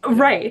special. Yeah.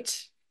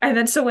 right. And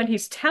then so when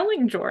he's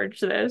telling George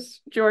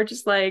this, George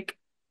is like,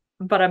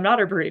 but I'm not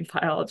a marine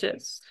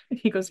biologist.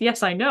 He goes,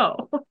 yes, I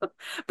know.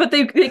 But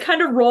they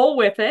kind of roll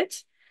with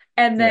it.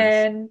 And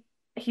Yes. then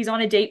he's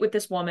on a date with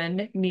this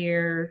woman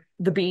near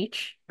the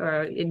beach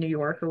in New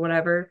York or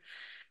whatever.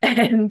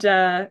 And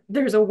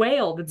there's a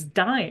whale that's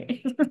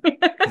dying.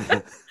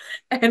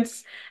 And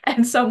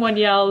and someone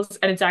yells,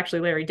 and it's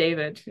actually Larry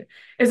David.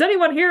 Is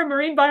anyone here a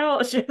marine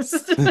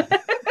biologist?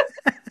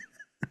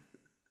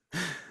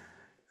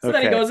 So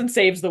then he Okay. goes and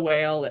saves the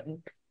whale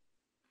and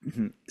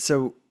Mhm.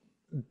 So,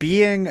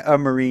 being a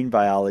marine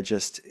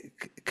biologist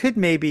could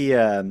maybe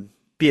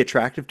be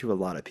attractive to a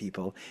lot of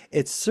people.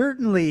 It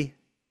certainly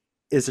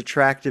is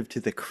attractive to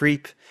the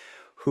creep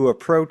who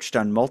approached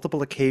on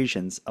multiple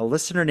occasions a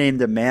listener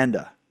named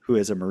Amanda, who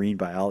is a marine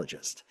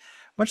biologist.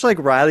 Much like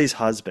Riley's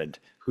husband,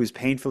 who's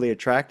painfully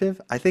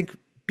attractive, I think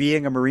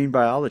being a marine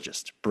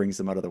biologist brings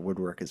them out of the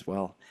woodwork as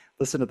well.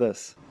 Listen to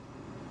this.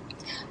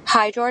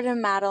 Hi, Jordan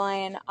and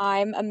Madeline.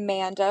 I'm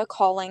Amanda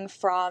calling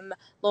from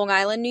Long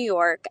Island, New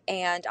York,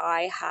 and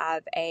I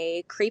have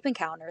a creep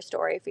encounter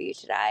story for you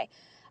today.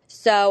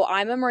 So,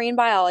 I'm a marine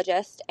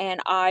biologist,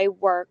 and I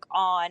work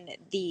on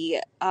the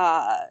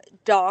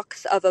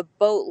docks of a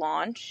boat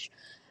launch.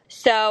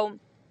 So,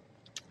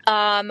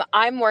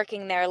 I'm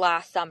working there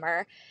last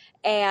summer,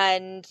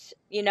 and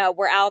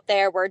we're out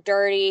there, we're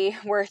dirty,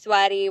 we're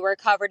sweaty, we're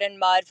covered in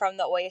mud from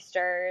the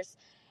oysters,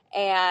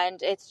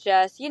 and it's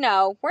just, we're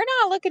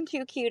not looking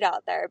too cute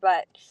out there.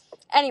 But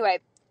anyway,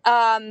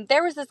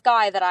 there was this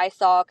guy that I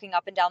saw walking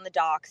up and down the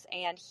docks,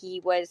 and he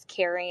was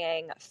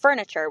carrying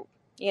furniture,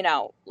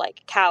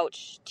 like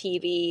couch,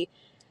 TV,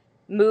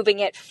 moving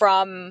it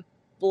from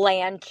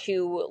land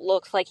to,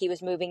 looks like he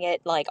was moving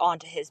it like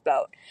onto his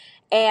boat.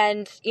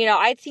 And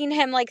I'd seen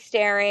him like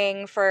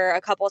staring for a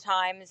couple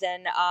times,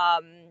 and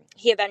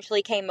he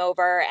eventually came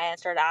over and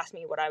started asking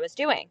me what I was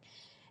doing.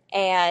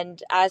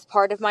 And as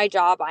part of my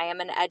job, I am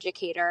an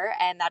educator,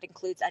 and that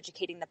includes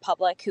educating the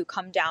public who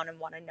come down and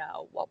want to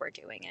know what we're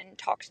doing and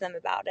talk to them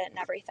about it and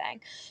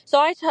everything.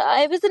 So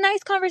it was a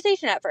nice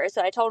conversation at first.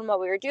 So I told him what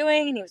we were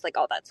doing, and he was like,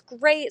 "Oh, that's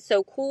great.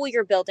 So cool.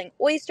 You're building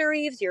oyster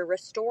reefs. You're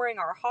restoring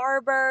our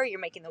harbor. You're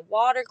making the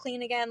water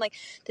clean again. Like,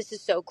 this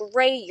is so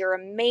great. You're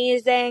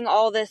amazing.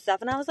 All this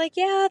stuff." And I was like,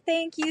 "Yeah,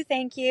 thank you.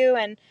 Thank you."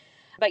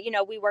 But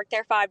we worked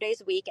there 5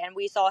 days a week, and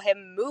we saw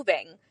him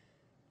moving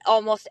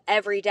almost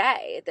every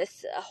day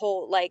this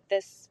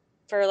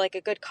for like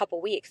a good couple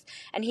weeks,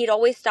 and he'd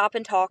always stop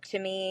and talk to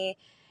me.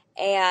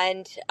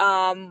 And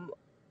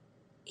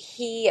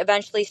he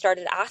eventually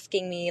started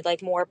asking me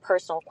like more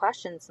personal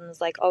questions, and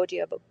was like, "Oh, do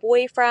you have a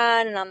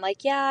boyfriend?" And I'm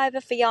like, "Yeah, I have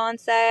a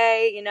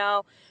fiance,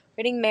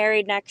 we're getting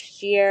married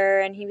next year."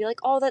 And he'd be like,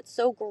 "Oh, that's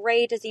so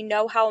great. Does he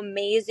know how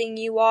amazing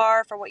you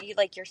are for what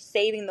you're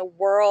saving the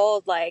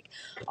world, like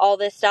all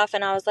this stuff?"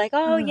 And I was like,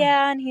 "Oh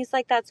yeah." And he's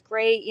like, "That's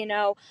great.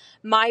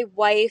 My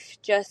wife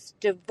just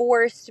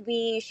divorced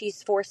me.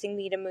 She's forcing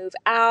me to move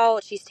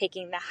out. She's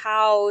taking the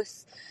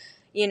house."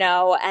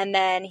 And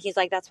then he's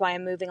like, "That's why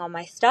I'm moving all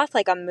my stuff.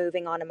 Like, I'm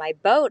moving onto my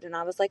boat." And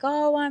I was like,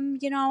 "Oh,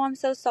 I'm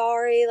so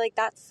sorry. Like,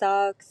 that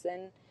sucks."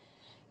 And,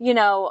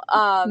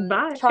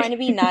 bye. trying to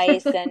be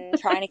nice and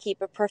trying to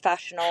keep it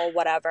professional,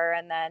 whatever.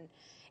 And then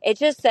it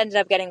just ended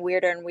up getting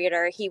weirder and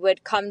weirder. He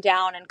would come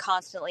down and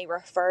constantly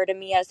refer to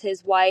me as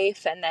his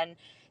wife, and then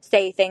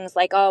say things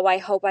like, "Oh, I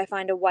hope I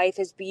find a wife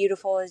as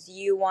beautiful as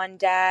you one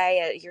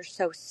day. You're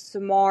so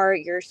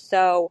smart. You're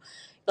so,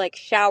 like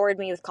showered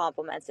me with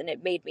compliments, and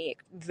it made me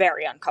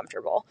very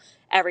uncomfortable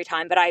every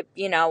time. But I,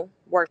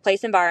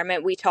 workplace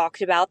environment, we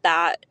talked about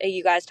that.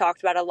 You guys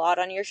talked about a lot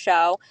on your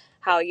show,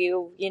 how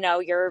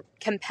you're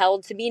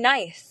compelled to be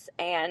nice,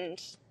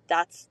 and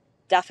that's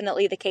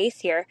definitely the case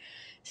here.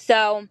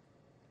 So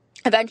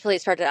eventually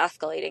it started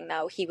escalating,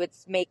 though. He would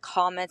make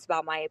comments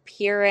about my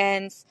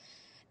appearance.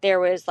 There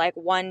was like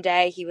one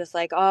day he was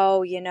like,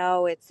 oh,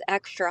 it's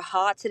extra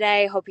hot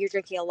today. Hope you're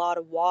drinking a lot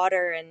of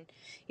water. And,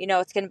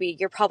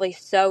 you're probably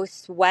so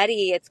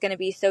sweaty. It's going to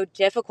be so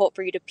difficult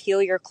for you to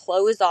peel your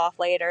clothes off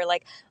later.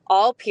 Like,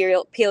 I'll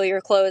peel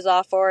your clothes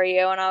off for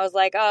you. And I was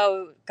like,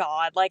 oh,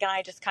 God. Like, and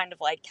I just kind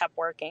of like kept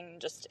working,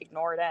 just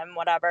ignored him,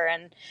 whatever.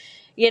 And,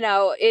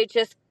 it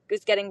just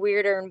was getting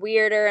weirder and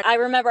weirder. I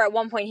remember at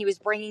one point he was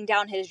bringing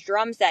down his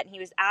drum set and he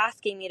was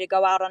asking me to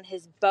go out on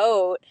his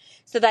boat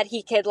so that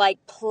he could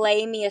like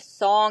play me a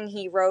song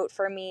he wrote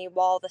for me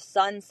while the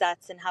sun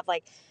sets and have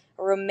like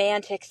a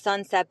romantic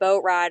sunset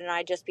boat ride. And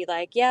I'd just be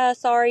like, yeah,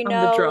 sorry,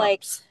 no,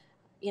 like,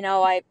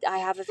 I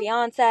have a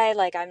fiance,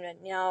 like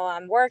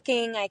I'm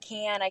working, I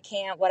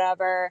can't,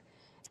 whatever.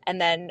 And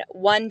then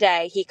one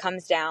day he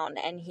comes down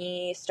and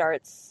he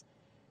starts,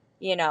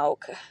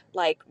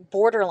 like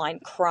borderline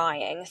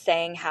crying,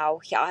 saying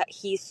how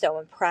he's so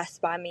impressed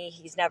by me.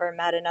 He's never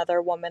met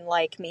another woman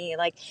like me.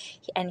 Like,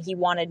 and he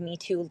wanted me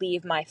to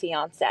leave my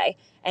fiance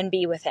and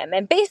be with him,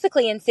 and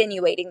basically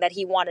insinuating that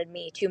he wanted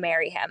me to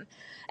marry him.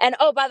 And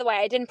oh, by the way,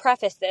 I didn't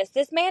preface this.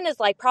 This man is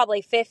like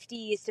probably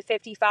 50s to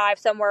 55,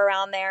 somewhere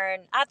around there.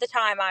 And at the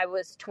time I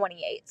was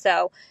 28.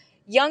 So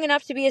young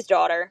enough to be his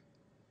daughter.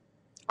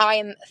 I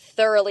am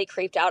thoroughly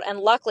creeped out. And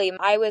luckily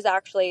I was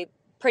actually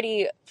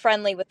pretty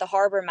friendly with the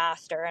harbor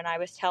master, and I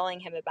was telling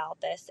him about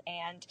this,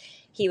 and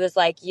he was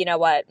like, you know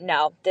what,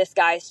 no, this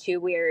guy's too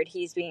weird,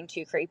 he's being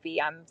too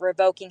creepy, I'm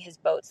revoking his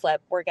boat slip,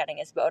 we're getting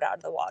his boat out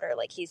of the water,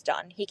 like he's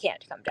done, he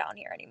can't come down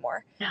here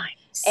anymore.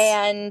 Nice.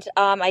 And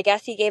I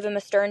guess he gave him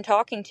a stern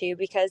talking to,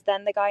 because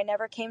then the guy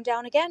never came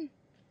down again.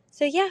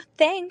 So yeah,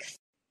 thanks.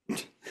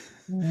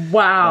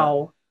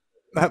 Wow.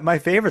 My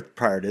favorite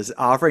part is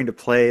offering to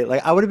play.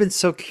 Like, I would have been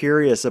so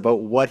curious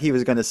about what he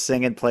was going to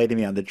sing and play to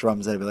me on the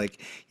drums. I'd be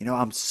like,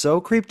 I'm so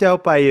creeped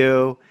out by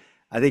you.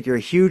 I think you're a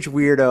huge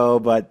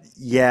weirdo, but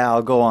yeah,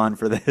 I'll go on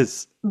for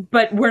this.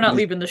 But we're not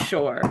leaving the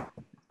shore.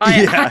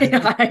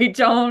 Yeah. I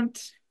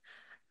don't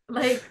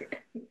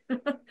like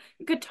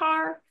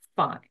guitar,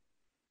 fine.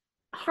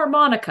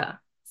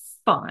 Harmonica,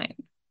 fine.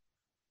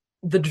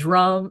 The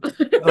drum.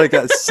 Like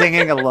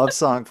singing a love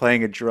song,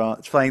 playing the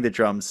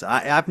drums.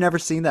 I've never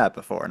seen that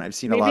before, and I've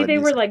seen a lot of Maybe they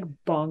were music. like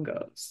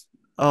bongos.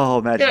 Oh,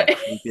 imagine how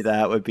creepy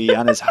that would be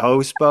on his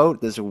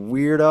houseboat, this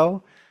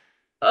weirdo.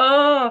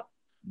 Oh,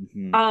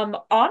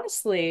 Mhm.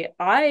 honestly,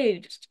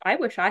 I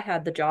wish I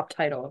had the job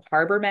title of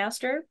harbor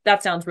master.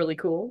 That sounds really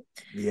cool.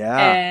 Yeah,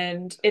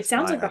 And it that's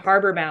sounds my like the idea.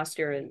 harbor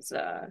master is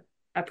a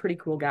pretty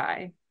cool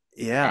guy.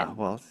 Yeah, And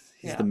well,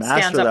 he's the stands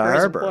master of up the for his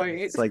harbor. It's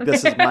employees. like,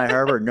 this is my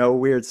harbor. No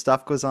weird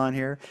stuff goes on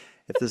here.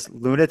 If this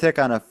lunatic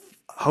on a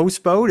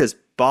houseboat is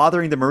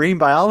bothering the marine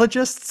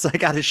biologists, I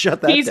got to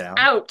shut that He's down.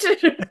 out.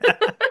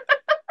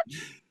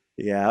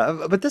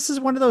 Yeah, but this is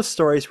one of those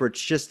stories where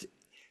it's just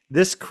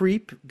this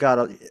creep got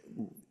a.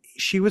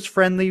 She was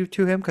friendly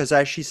to him because,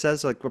 as she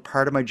says, like, "Well,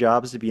 part of my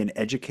job is to be an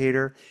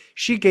educator."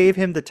 She gave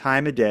him the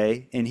time of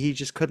day, and he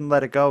just couldn't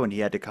let it go, and he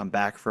had to come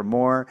back for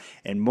more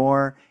and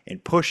more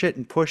and push it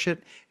and push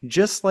it.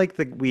 Just like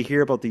we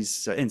hear about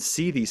these and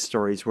see these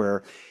stories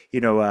where,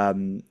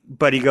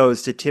 Buddy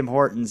goes to Tim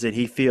Hortons and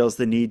he feels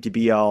the need to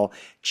be all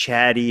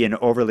chatty and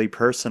overly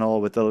personal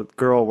with the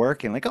girl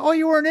working, like, "Oh,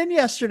 you weren't in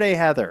yesterday,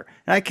 Heather,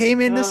 and I came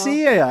in to Oh.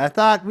 see you. I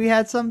thought we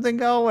had something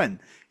going."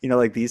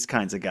 Like these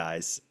kinds of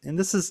guys. And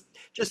this is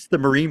just the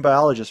marine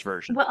biologist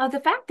version. Well, the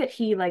fact that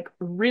he like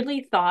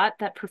really thought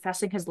that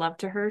professing his love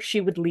to her, she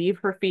would leave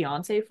her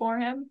fiance for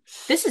him.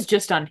 This is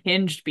just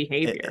unhinged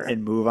behavior.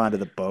 And move on to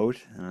the boat.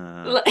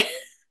 Like-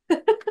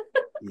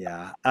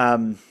 Yeah.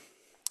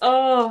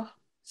 Oh,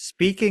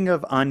 Speaking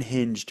of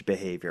unhinged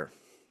behavior,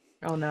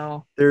 oh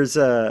no. there's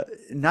a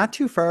not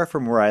too far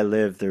from where I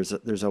live, there's a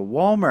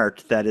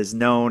Walmart that is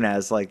known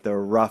as like the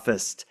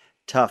roughest,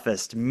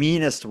 toughest,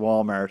 meanest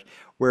Walmart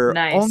where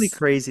only Nice.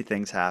 crazy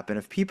things happen.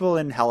 If people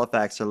in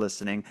Halifax are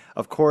listening,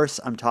 of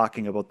course I'm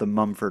talking about the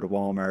Mumford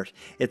Walmart.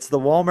 It's the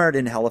Walmart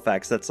in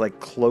Halifax that's like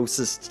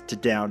closest to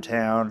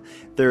downtown.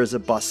 There's a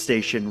bus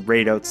station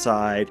right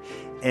outside,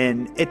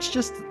 and it's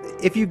just,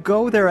 if you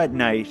go there at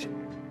night,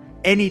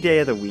 any day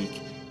of the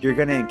week, you're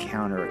going to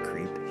encounter a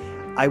creep.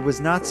 I was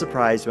not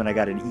surprised when I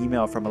got an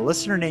email from a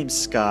listener named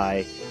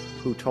Sky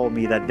who told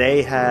me that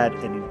they had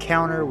an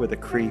encounter with a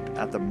creep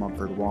at the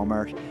Mumford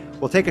Walmart.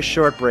 We'll take a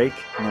short break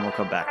and then we'll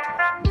come back to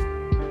it.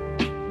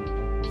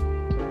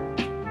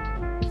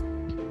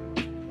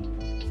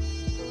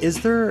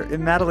 Is there,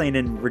 Madeline,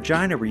 in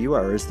Regina where you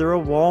are, is there a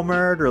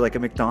Walmart or like a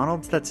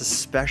McDonald's that's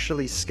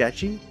especially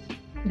sketchy?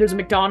 There's a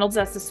McDonald's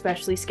that's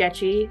especially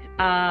sketchy.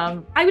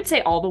 I would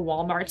say all the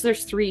Walmarts.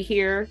 There's three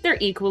here. They're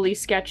equally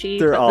sketchy,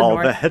 They're but the all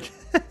North, bad.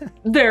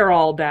 they're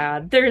all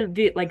bad. They're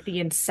the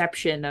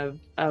inception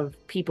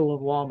of people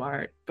of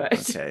Walmart. But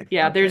Okay,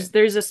 yeah, okay,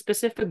 there's a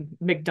specific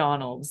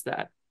McDonald's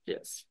that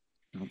just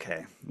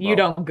okay. you Well,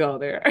 don't go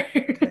there.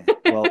 okay.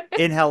 Well,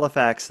 in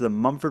Halifax, the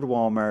Mumford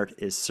Walmart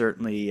is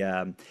certainly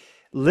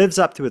lives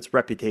up to its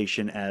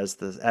reputation as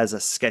a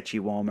sketchy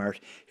Walmart.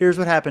 Here's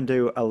what happened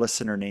to a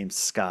listener named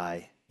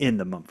Sky in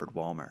the Mumford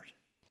Walmart.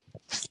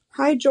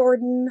 Hi,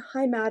 Jordan.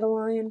 Hi,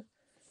 Madeline.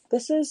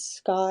 This is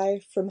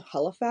Sky from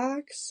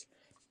Halifax,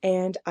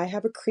 and I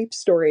have a creep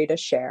story to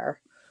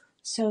share.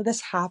 So,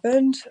 this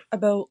happened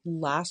about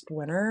last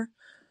winter,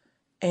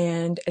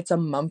 and it's a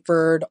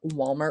Mumford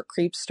Walmart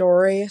creep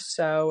story.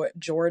 So,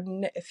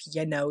 Jordan, if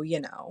you know,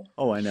 you know.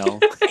 Oh, I know.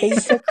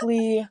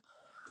 Basically,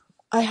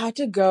 I had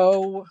to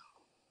go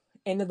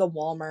into the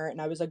Walmart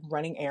and I was like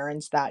running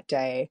errands that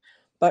day.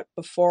 But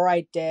before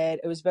I did,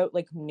 it was about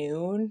like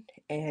noon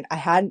and I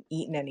hadn't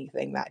eaten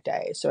anything that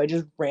day. So I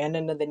just ran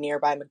into the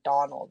nearby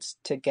McDonald's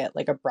to get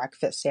like a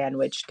breakfast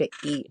sandwich to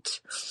eat.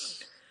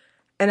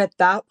 And at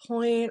that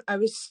point, I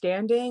was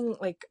standing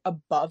like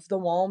above the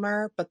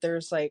Walmart, but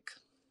there's like,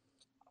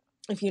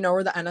 if you know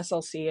where the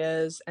NSLC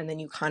is, and then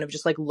you kind of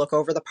just like look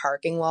over the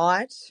parking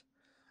lot,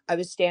 I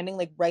was standing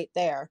like right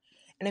there.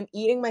 And I'm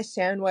eating my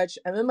sandwich.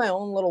 I'm in my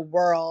own little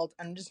world.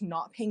 I'm just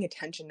not paying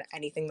attention to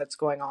anything that's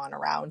going on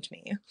around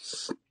me.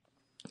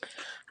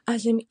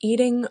 As I'm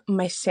eating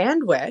my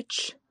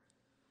sandwich,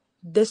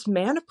 this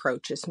man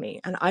approaches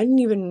me. And I didn't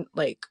even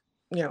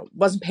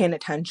wasn't paying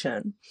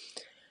attention.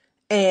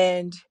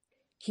 And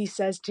he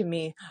says to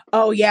me,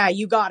 "Oh yeah,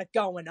 you got it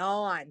going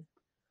on."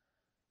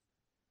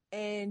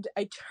 And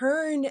I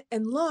turn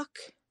and look,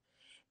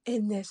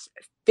 and this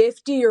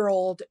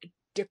 50-year-old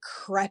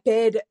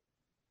decrepit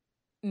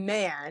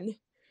man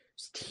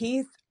whose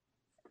teeth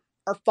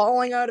are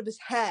falling out of his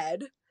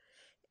head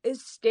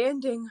is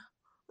standing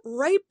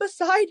right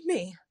beside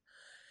me.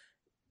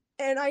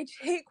 And I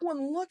take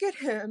one look at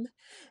him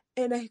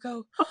and I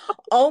go,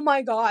 "Oh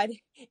my God,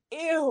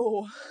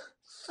 ew."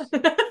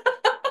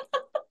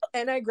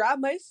 And I grab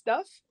my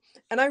stuff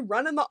and I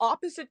run in the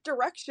opposite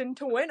direction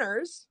to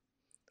Winners.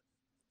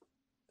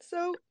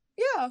 So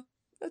yeah,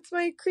 that's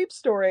my creep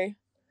story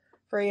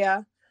for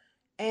you.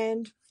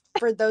 And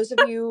for those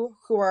of you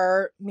who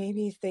are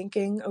maybe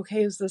thinking,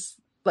 okay, is this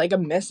like a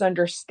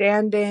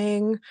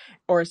misunderstanding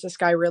or is this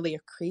guy really a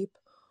creep?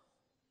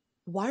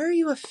 Why are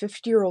you a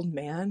 50-year-old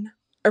man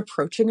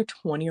approaching a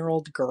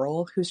 20-year-old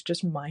girl who's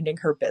just minding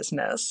her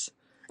business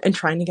and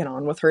trying to get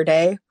on with her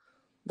day?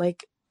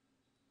 Like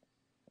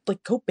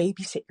go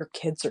babysit your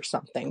kids or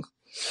something.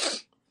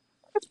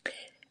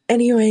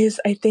 Anyways,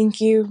 I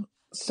thank you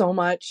so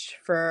much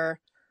for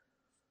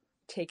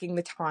taking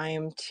the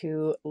time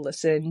to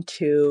listen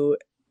to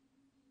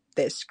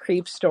this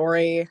creep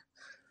story.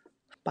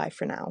 Bye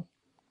for now.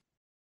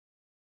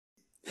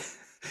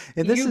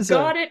 And this You is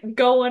got it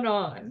going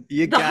on.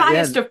 you The got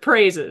highest of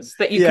praises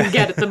that you can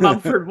get at the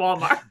Mumford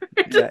Walmart.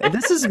 Yeah, and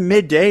this is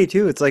midday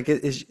too. It's like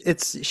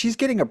she's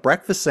getting a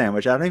breakfast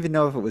sandwich. I don't even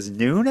know if it was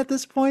noon at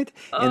this point,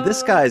 and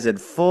this guy's in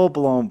full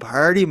blown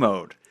party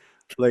mode.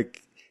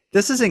 Like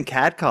this isn't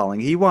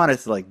catcalling. He wanted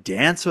to like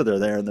dance with her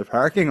there in the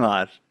parking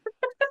lot.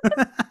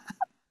 I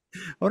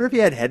wonder if he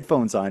had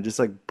headphones on, just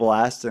like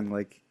blasting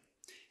like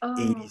Oh,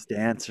 80s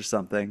dance or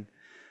something.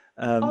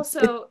 It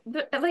also,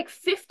 like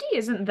 50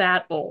 isn't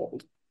that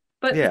old,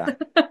 but yeah.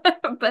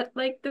 but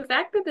like the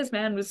fact that this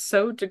man was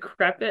so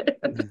decrepit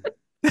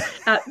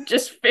at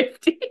just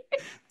 50.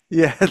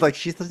 Yeah, like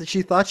she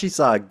thought she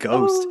saw a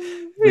ghost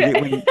Oh, when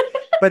yeah.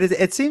 but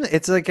it seems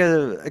it's like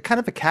a kind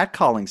of a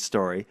catcalling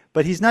story,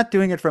 but he's not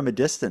doing it from a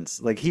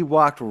distance. Like he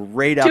walked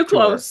right Too up to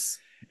her close.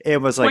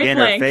 and was like Point in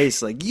her blank.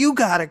 face, like you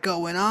got it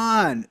going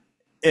on,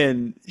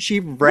 and she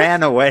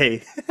ran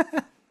away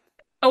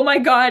Oh my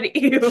God,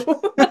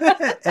 ew.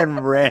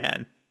 and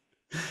ran.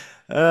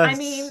 I S-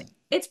 mean,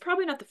 it's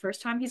probably not the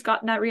first time he's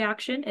gotten that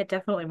reaction. It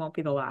definitely won't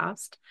be the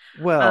last.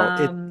 well,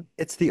 Um,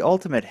 it's the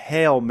ultimate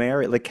Hail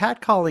Mary. Like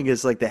catcalling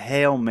is like the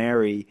Hail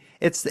Mary.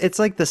 It's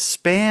like the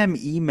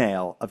spam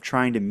email of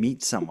trying to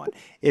meet someone.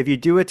 If you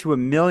do it to a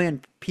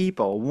million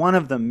people, one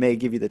of them may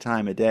give you the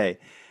time of day.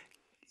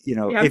 You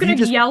know, yeah, I'm if you gonna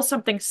just yell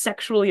something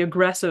sexually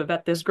aggressive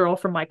at this girl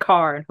from my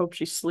car and hope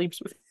she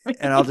sleeps with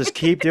and I'll me. just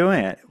keep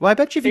doing it. Well, I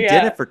bet you if you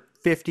did Yeah. it for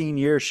 15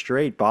 years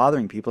straight,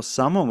 bothering people,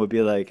 someone would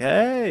be like,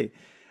 "Hey,"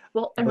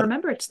 Well, and but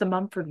remember, it's the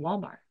Mumford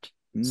Walmart.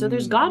 So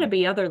there's got to mm,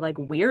 be other like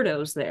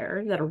weirdos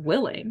there that are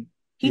willing.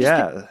 He just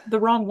picked yeah, the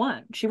wrong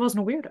one. She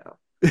wasn't a weirdo.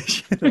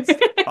 that's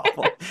the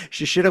problem.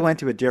 She should have went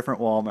to a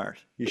different Walmart.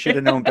 You should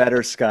have known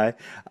better, Sky.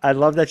 I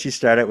love that she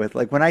started with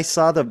like when I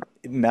saw the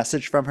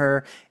message from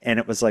her and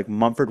it was like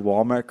Mumford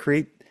Walmart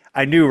creep.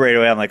 I knew right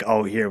away. I'm like,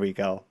 oh, here we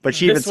go. But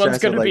she even This one's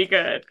starts with gonna be like,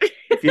 good.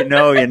 if you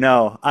know, you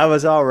know. I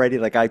was already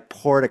like, I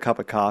poured a cup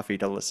of coffee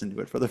to listen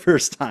to it for the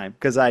first time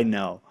because I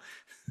know.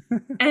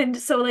 And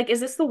so, like, is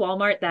this the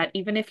Walmart that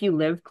even if you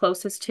live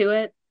closest to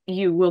it,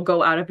 you will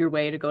go out of your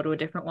way to go to a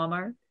different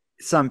Walmart?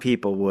 Some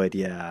people would,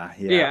 yeah,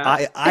 yeah.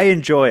 Yeah. I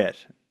enjoy it.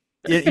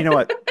 You know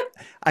what?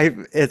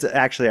 It's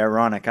actually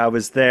ironic. I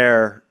was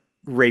there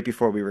right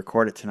before we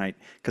recorded tonight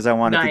because I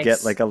wanted to get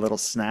Nice. like a little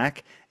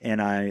snack,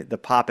 and the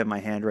pop in my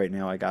hand right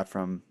now I got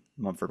from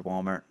Mumford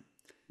Walmart.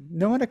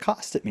 No one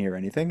accosted me or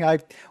anything. I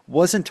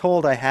wasn't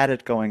told I had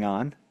it going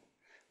on,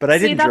 but I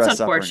See, didn't that's dress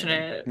up or anything.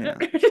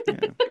 unfortunate. Yeah,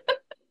 yeah.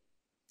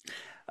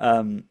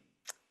 Um,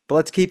 but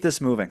let's keep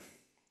this moving.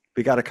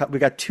 We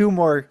got two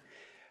more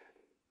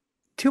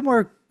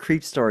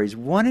creep stories.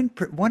 One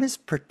is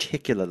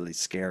particularly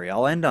scary.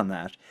 I'll end on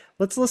that.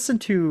 Let's listen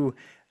to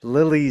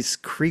Lily's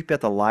creep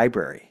at the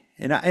library.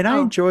 And I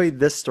Oh, enjoy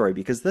this story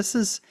because this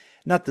is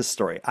not this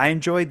story. I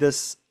enjoy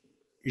this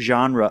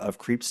genre of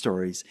creep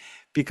stories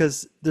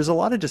because there's a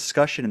lot of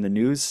discussion in the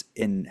news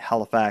in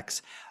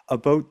Halifax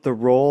about the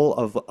role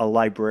of a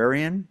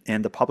librarian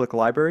and the public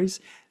libraries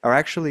are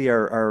actually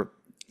are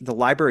the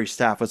library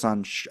staff was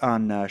on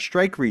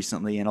strike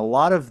recently, and a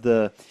lot of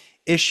the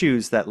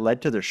issues that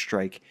led to their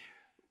strike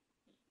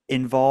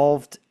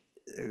involved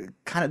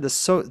kind of the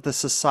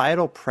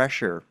societal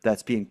pressure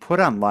that's being put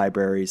on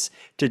libraries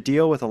to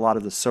deal with a lot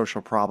of the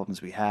social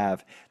problems we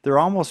have. They're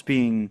almost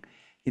being,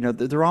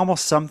 they're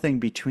almost something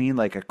between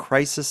like a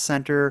crisis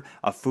center,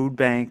 a food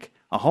bank,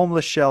 a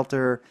homeless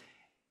shelter,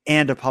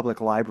 and a public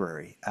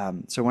library.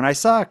 So when I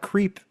saw a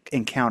creep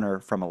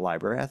encounter from a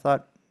library, I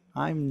thought,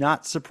 I'm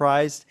not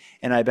surprised,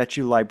 and I bet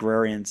you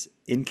librarians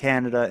in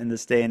Canada in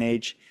this day and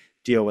age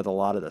deal with a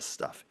lot of this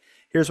stuff.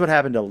 Here's what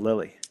happened to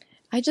Lily.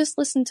 I just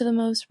listened to the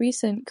most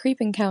recent Creep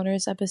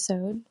Encounters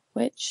episode,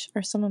 which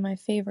are some of my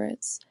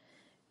favorites,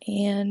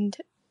 and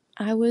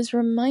I was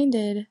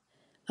reminded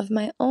of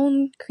my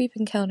own creep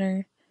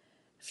encounter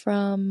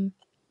from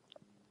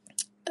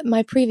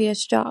my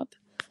previous job.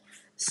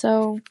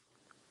 So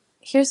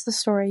here's the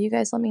story. You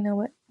guys let me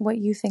know what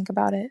you think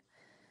about it.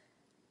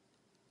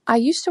 I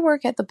used to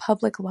work at the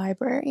public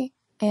library,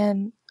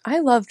 and I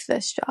loved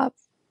this job,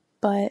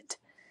 but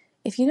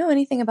if you know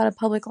anything about a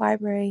public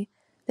library,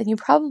 then you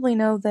probably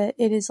know that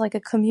it is like a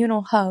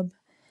communal hub,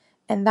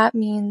 and that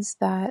means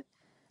that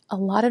a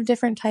lot of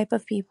different type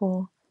of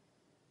people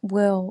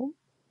will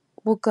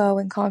go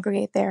and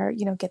congregate there,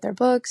 get their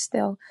books,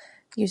 they'll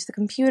use the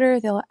computer,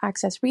 they'll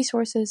access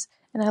resources,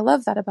 and I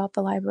love that about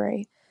the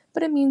library,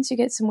 but it means you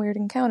get some weird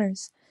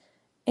encounters,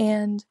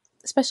 and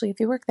especially if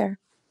you work there.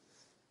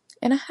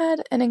 And I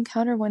had an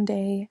encounter one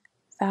day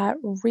that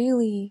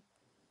really,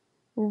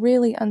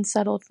 really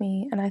unsettled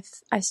me, and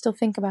I still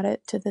think about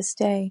it to this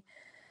day.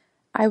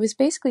 I was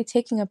basically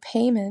taking a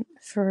payment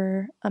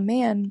for a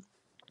man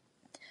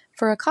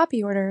for a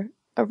copy order,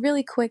 a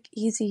really quick,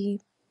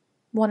 easy,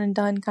 one and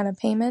done kind of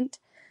payment.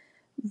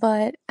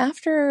 But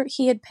after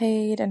he had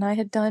paid and I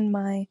had done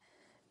my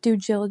due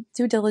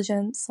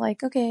diligence,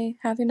 like, okay,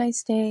 have a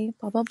nice day,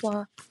 blah, blah,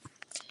 blah,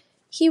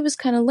 he was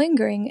kind of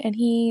lingering and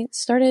he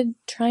started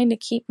trying to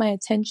keep my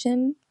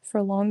attention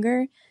for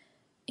longer.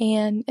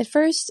 And at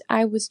first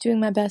I was doing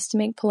my best to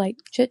make polite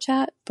chit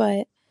chat,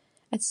 but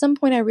at some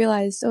point I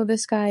realized, oh,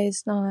 this guy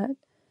is not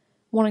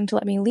wanting to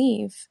let me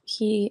leave.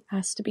 He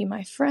asked to be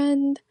my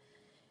friend.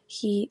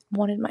 He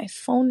wanted my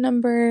phone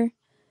number.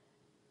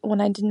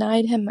 When I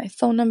denied him my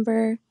phone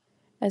number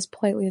as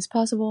politely as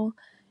possible,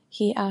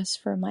 he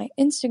asked for my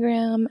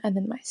Instagram and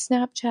then my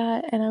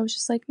Snapchat, and I was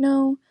just like,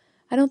 no,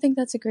 I don't think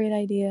that's a great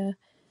idea.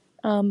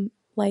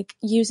 Like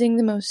using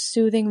the most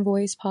soothing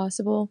voice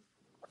possible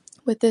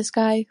with this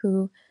guy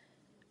who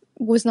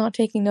was not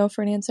taking no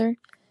for an answer.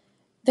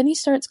 Then he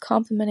starts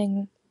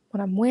complimenting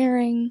what I'm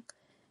wearing,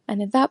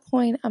 and at that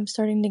point I'm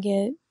starting to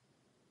get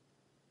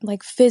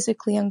like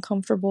physically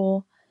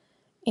uncomfortable,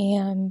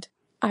 and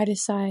I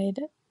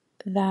decide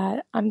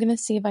that I'm gonna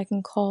see if I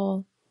can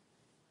call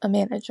a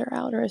manager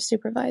out or a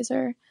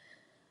supervisor.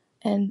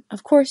 And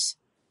of course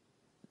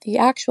the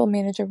actual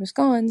manager was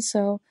gone,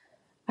 so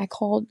I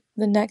called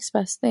the next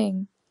best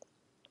thing.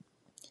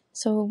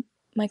 So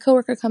my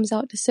coworker comes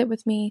out to sit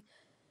with me.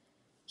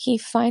 He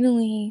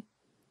finally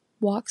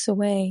walks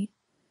away,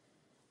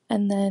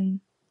 and then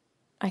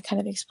I kind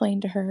of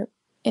explained to her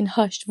in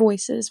hushed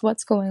voices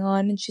what's going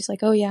on, and she's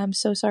like, oh yeah, I'm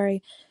so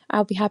sorry.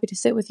 I'll be happy to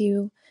sit with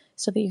you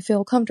so that you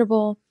feel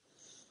comfortable.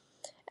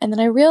 And then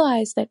I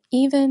realized that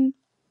even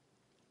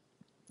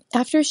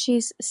after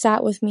she's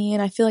sat with me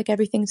and I feel like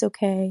everything's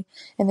okay,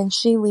 and then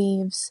she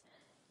leaves,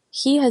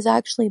 he has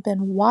actually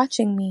been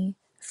watching me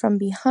from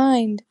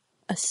behind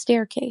a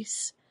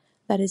staircase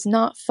that is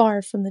not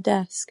far from the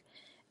desk,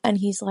 and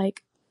he's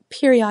like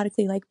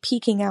periodically like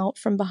peeking out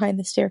from behind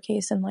the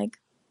staircase and like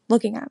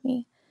looking at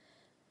me.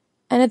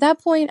 And at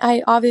that point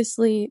I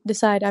obviously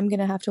decide I'm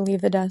gonna have to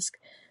leave the desk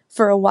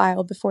for a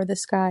while before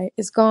this guy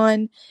is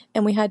gone,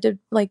 and we had to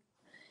like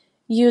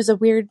use a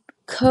weird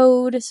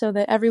code so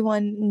that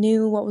everyone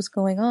knew what was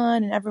going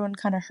on and everyone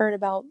kind of heard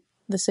about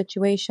the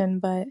situation.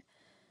 But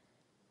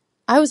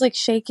I was like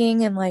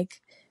shaking, and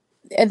like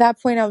at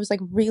that point I was like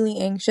really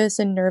anxious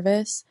and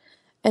nervous,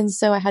 and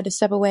so I had to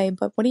step away.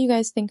 But what do you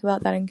guys think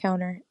about that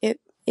encounter?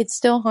 It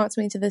still haunts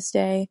me to this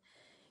day.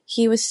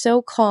 He was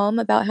so calm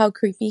about how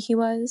creepy he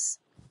was,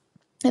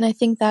 and I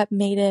think that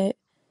made it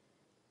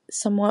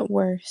somewhat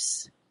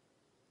worse.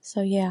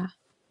 So yeah,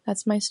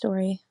 that's my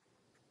story.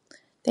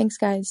 Thanks,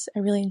 guys. I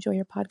really enjoy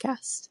your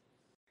podcast.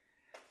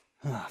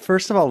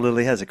 First of all,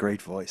 Lily has a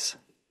great voice.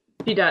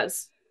 She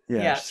does.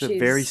 Yeah, Yeah, she's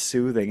very she's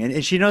soothing,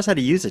 and she knows how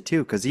to use it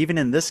too. Because even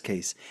in this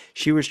case,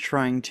 she was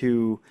trying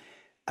to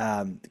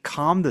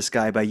calm this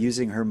guy by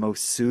using her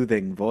most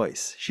soothing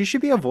voice. She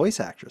should be a voice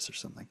actress or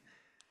something.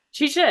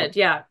 she should.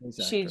 Yeah. Voice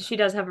She actor. she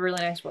does have a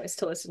really nice voice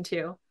to listen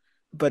to.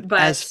 But But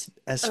as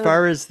uh,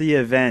 far as the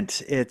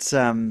event, it's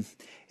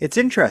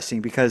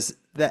interesting because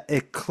that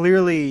it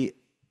clearly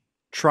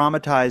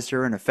traumatized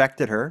her and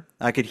affected her.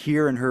 I could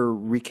hear in her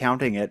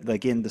recounting it,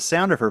 like in the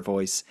sound of her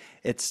voice,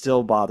 it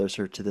still bothers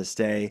her to this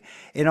day.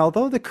 And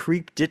although the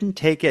creep didn't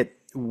take it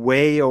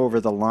way over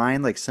the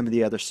line like some of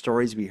the other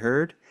stories we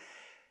heard,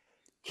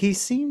 he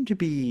seemed to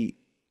be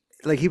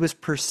like he was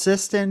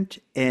persistent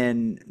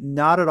and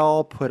not at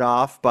all put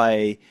off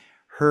by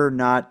her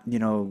not,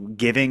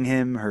 giving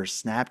him her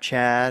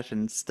Snapchat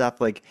and stuff.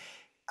 Like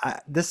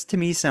this to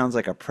me sounds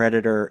like a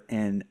predator,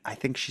 and I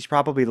think she's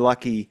probably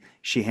lucky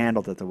she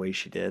handled it the way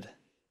she did.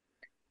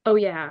 oh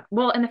yeah.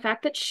 Well, and the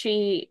fact that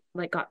she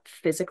like got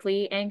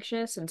physically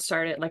anxious and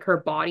started like her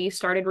body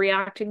started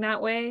reacting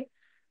that way,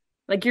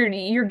 like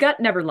your gut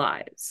never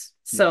lies.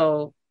 Yeah.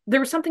 So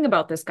there was something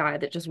about this guy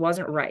that just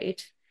wasn't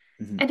right.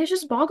 Hmm. And it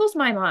just boggles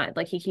my mind.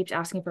 Like he keeps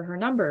asking for her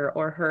number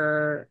or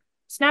her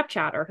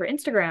Snapchat or her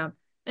Instagram.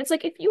 And it's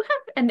like if you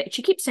have, and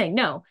she keeps saying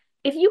no.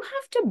 If you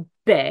have to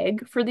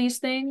beg for these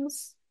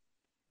things,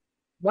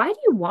 why do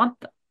you want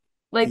them?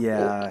 Like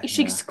Yeah, yeah.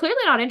 she's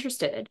clearly not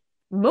interested.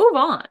 Move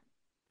on.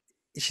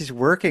 She's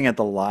working at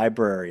the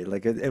library.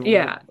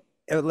 Yeah.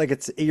 Like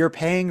it's you're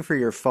paying for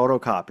your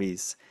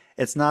photocopies.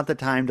 It's not the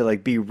time to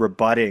like be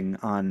rebutting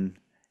on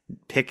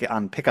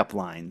pickup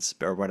lines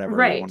or whatever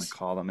you want to Right.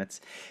 call them.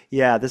 It's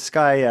yeah, this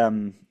guy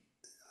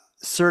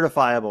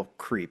certifiable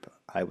creep,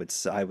 I would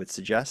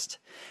suggest.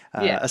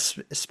 Yeah.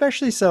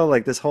 Especially so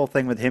like this whole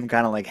thing with him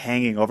kind of like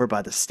hanging over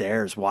by the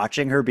stairs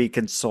watching her be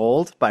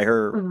consoled by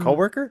her Mm.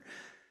 coworker.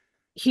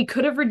 He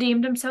could have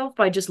redeemed himself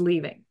by just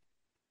leaving.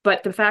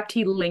 But the fact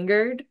he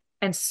lingered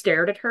and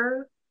stared at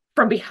her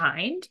from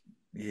behind,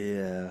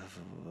 Yeah.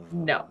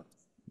 no.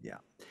 Yeah.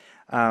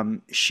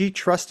 She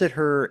trusted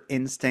her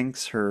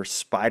instincts, her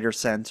spider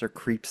sense or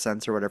creep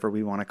sense or whatever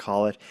we want to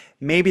call it.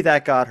 Maybe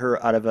that got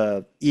her out of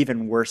a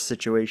even worse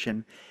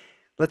situation.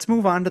 Let's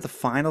move on to the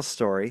final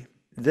story.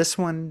 This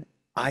one,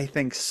 I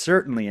think,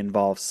 certainly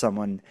involves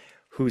someone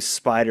whose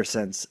spider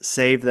sense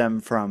saved them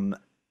from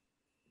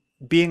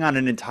being on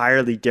an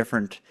entirely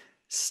different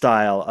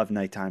style of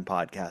nighttime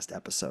podcast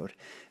episode.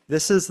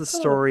 This is the Oh,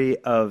 story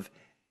of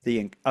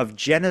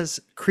Jenna's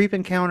creep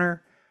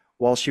encounter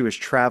while she was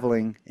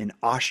traveling in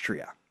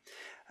Austria.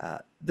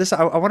 This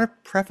I want to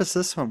preface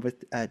this one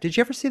with: did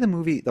you ever see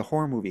the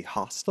horror movie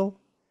Hostel?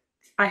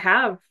 I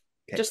have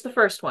Okay, just the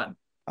first one.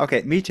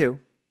 okay, me too.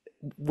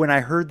 When I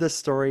heard this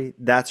story,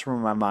 that's where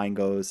my mind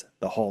goes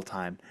the whole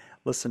time.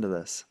 Listen to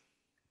this.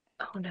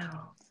 Oh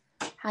no.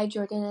 Hi,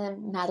 Jordan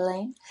and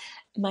Madeline.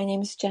 My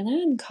name is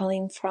Jenna. I'm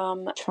calling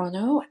from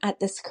Toronto at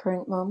this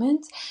current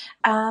moment.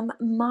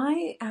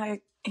 My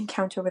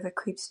encounter with a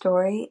creep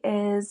story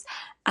is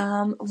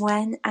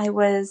when I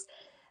was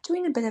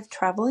doing a bit of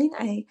traveling.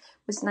 I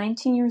was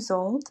 19 years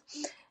old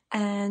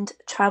and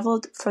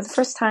traveled for the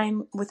first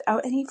time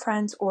without any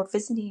friends or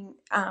visiting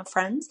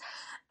friends.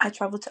 I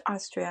traveled to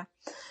Austria.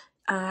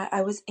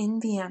 I was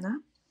in Vienna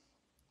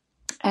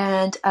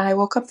and I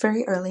woke up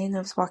very early and I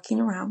was walking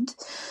around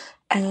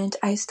and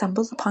I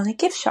stumbled upon a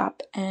gift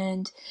shop,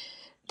 and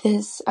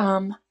this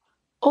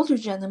older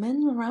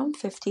gentleman around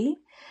 50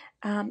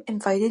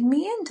 invited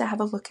me in to have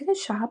a look at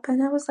his shop,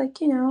 and I was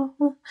like,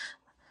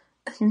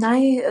 and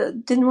I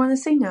didn't want to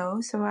say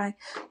no, so I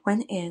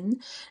went in,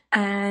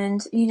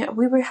 and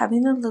we were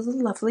having a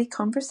little lovely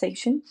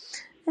conversation,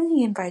 and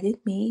he invited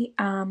me,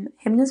 him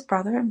and his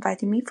brother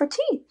invited me for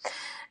tea,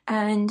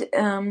 and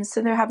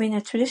so they're having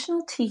a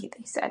traditional tea,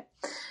 they said.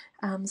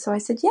 So I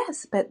said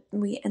yes, but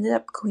we ended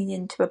up going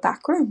into a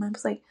back room. I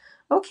was like,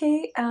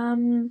 okay,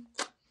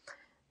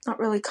 not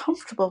really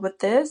comfortable with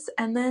this.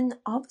 And then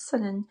all of a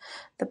sudden,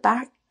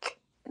 the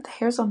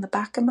hairs on the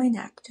back of my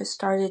neck just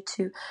started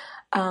to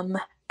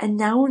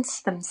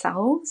announce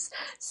themselves.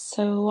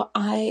 So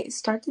I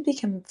started to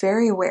become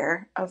very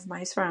aware of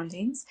my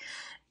surroundings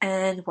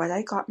and what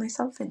I got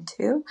myself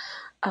into,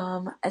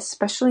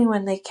 especially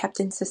when they kept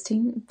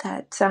insisting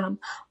that,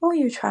 oh,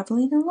 you're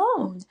traveling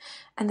alone.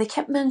 And they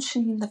kept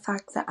mentioning the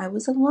fact that I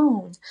was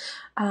alone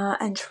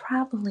and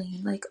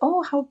traveling, like,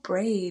 oh, how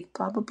brave,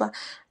 blah, blah, blah.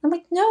 I'm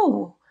like,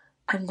 no,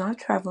 I'm not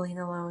traveling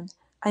alone.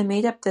 I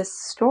made up this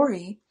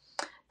story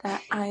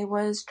that I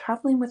was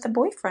traveling with a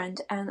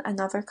boyfriend and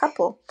another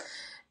couple.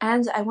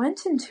 And I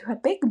went into a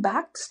big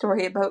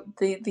backstory about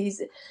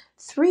these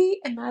three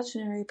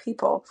imaginary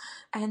people.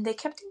 And they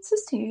kept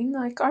insisting,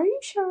 like, are you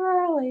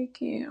sure? Like,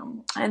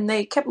 and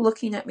they kept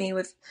looking at me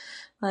with,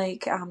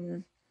 like,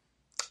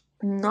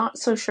 not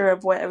so sure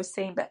of what I was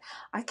saying, but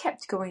I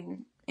kept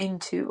going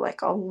into,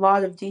 like, a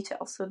lot of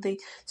detail. So they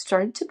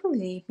started to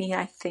believe me,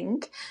 I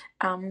think.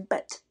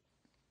 But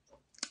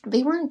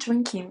they weren't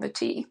drinking the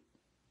tea.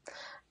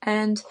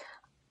 And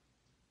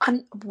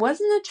I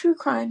wasn't a true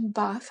crime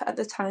buff at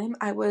the time.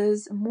 I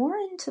was more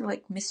into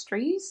like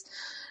mysteries.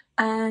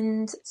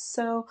 And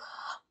so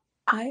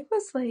I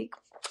was like,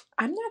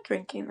 I'm not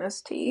drinking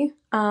this tea.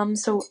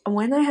 So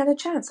when I had a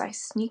chance, I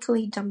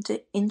sneakily dumped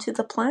it into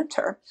the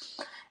planter.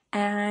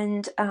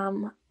 And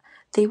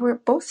they were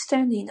both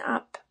standing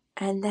up.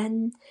 And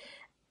then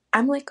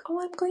I'm like,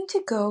 oh, I'm going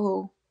to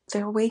go.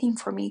 They're waiting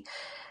for me.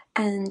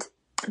 And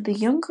the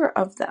younger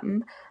of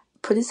them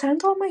put his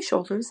hand on my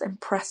shoulders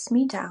and pressed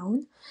me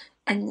down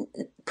and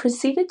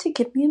proceeded to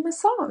give me a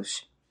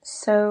massage.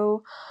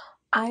 So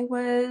I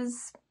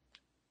was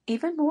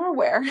even more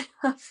aware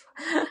of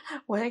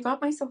what I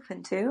got myself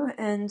into.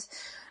 And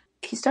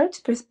he started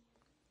to,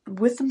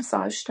 with the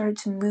massage, started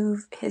to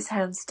move his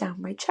hands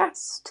down my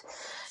chest.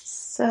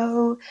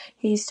 So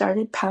he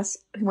went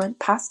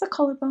past the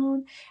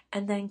collarbone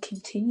and then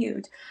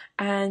continued,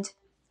 and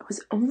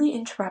was only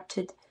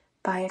interrupted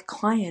by a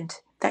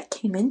client that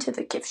came into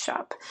the gift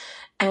shop.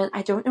 And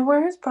I don't know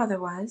where his brother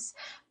was,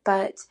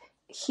 but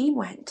he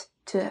went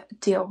to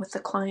deal with the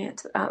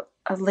client,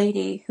 a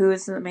lady who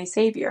is my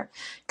savior,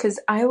 because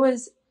I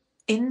was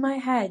in my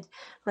head,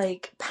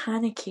 like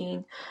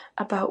panicking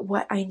about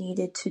what I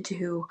needed to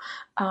do.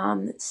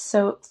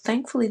 So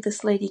thankfully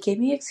this lady gave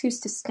me an excuse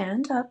to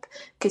stand up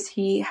because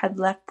he had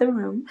left the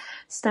room,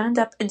 stand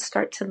up and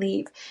start to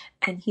leave.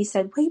 And he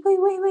said, wait.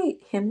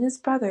 Him and his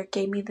brother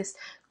gave me this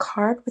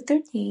card with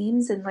their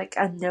names and like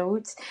a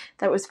note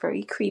that was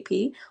very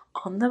creepy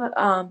on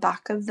the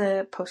back of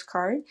the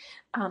postcard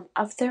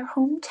of their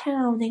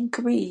hometown in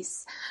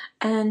Greece.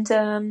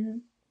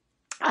 And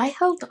I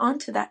held on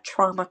to that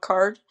trauma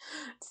card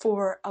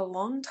for a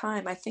long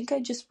time. I think I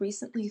just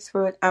recently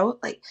threw it out,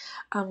 like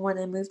when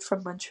I moved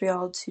from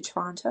Montreal to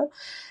Toronto.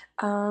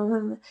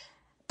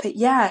 But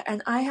yeah,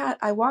 and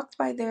I walked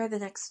by there the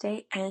next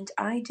day, and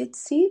I did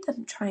see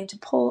them trying to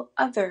pull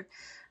other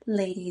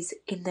ladies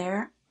in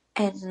there,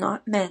 and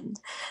not men.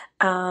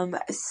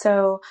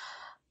 So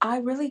I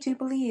really do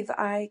believe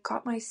I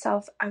got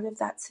myself out of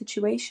that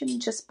situation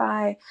just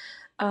by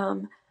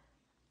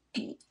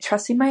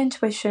trusting my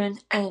intuition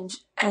and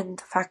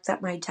the fact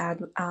that my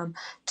dad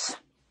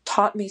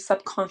taught me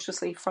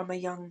subconsciously from a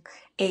young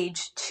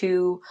age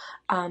to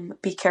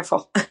be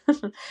careful.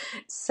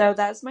 So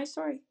that's my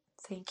story.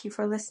 Thank you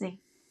for listening.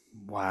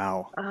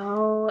 Wow.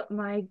 Oh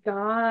my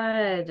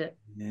God.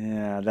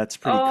 Yeah, that's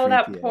pretty Oh,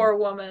 that creepy, eh? poor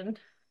woman.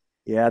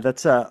 Yeah,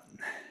 that's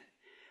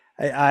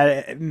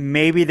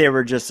maybe they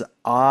were just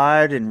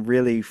odd and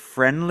really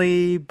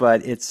friendly,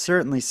 but it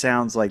certainly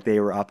sounds like they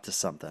were up to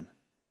something.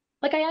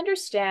 Like, I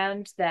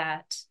understand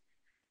that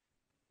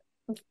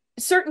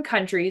certain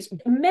countries,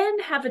 men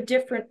have a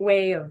different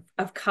way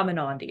of coming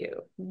on to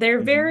you. They're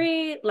Hmm.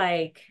 very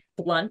like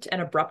blunt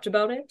and abrupt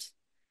about it.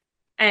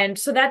 And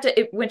so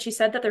when she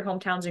said that their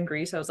hometowns in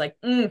Greece, I was like,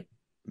 Mm.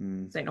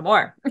 say no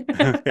more.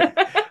 Okay.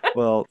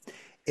 Well,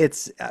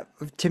 it's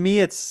to me,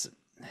 it's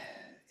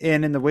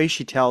and in the way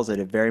she tells it,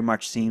 it very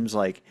much seems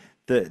like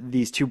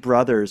these two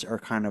brothers are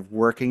kind of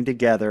working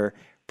together,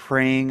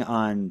 preying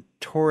on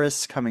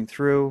tourists coming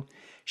through.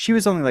 She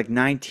was only like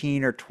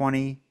 19 or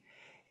 20.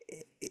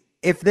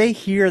 If they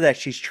hear that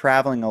she's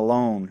traveling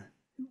alone,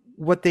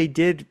 what they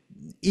did,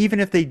 even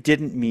if they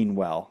didn't mean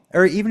well,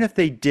 or even if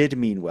they did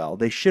mean well,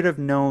 they should have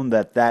known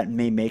that that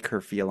may make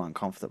her feel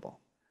uncomfortable.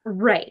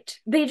 Right.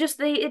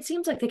 It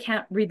seems like they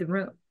can't read the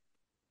room.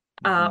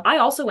 Hmm. I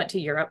also went to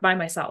Europe by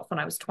myself when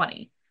I was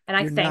 20, and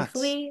I You're nuts.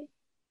 thankfully,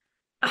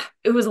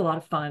 it was a lot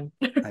of fun.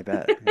 I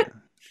bet. Yeah.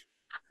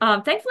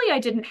 Thankfully, I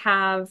didn't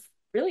have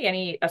really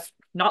any,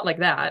 not like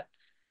that.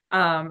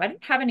 I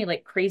didn't have any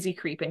like crazy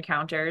creep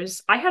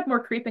encounters. I had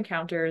more creep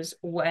encounters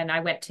when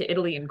I went to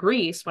Italy and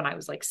Greece when I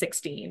was like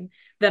 16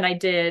 than I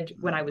did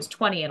when I was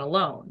 20 and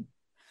alone.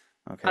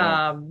 Okay.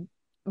 Um,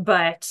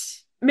 but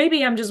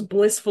maybe I'm just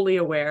blissfully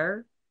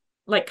aware,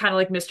 like kind of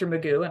like Mr.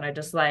 Magoo, and I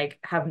just like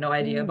have no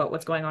idea Mm. about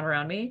what's going on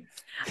around me.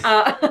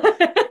 Uh,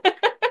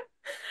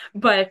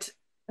 but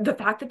the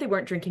fact that they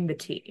weren't drinking the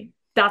tea,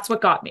 that's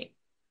what got me.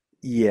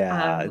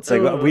 Yeah, it's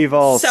like Ugh, we've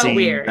all so seen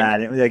weird.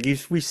 that. Like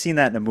we've seen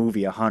that in a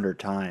movie 100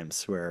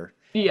 times where,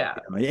 Yeah.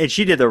 and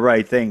she did the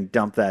right thing,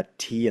 dump that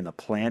tea in the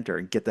planter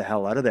and get the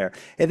hell out of there.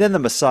 And then the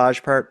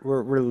massage part,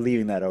 we're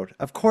leaving that out.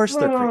 Of course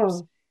they're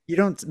creeps. Oh, You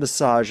don't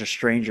massage a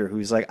stranger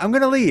who's like, I'm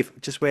gonna leave.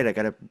 Just wait, I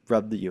gotta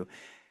rub you.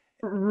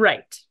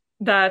 right.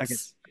 I can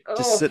That's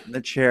just oh, sit in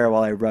the chair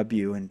while I rub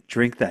you and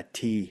drink that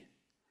tea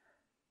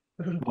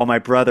while my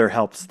brother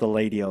helps the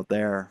lady out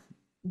there.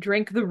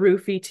 drink the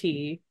roofie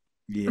tea.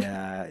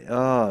 Yeah.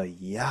 Oh,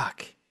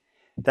 yuck.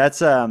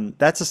 That's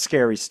a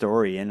scary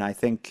story, and I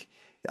think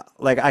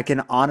like I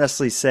can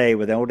honestly say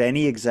without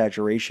any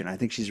exaggeration, I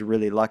think she's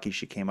really lucky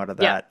she came out of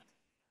Yeah, that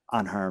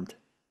unharmed.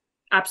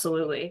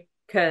 absolutely.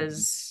 Mhm.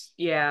 Because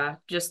yeah,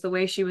 just the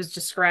way she was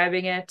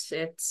describing it,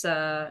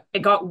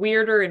 it got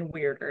weirder and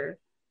weirder.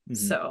 Mhm.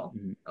 So,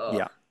 Mhm. ugh.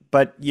 Yeah.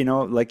 But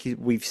like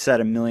we've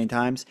said a million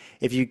times,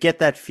 if you get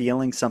that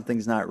feeling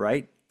something's not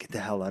right, get the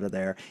hell out of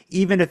there.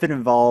 Even if it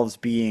involves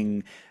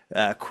being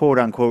quote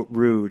unquote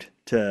rude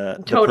to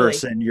the Totally.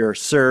 person you're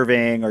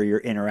serving or you're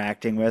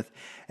interacting with.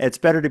 It's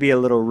better to be a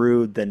little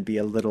rude than be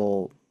a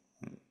little,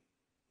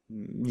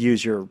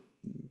 use your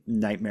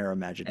nightmare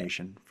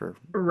imagination for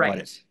what it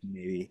Right.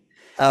 may be.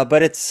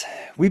 But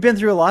we've been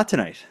through a lot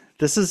tonight.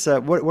 This is,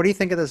 what do you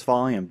think of this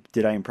volume?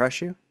 Did I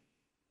impress you?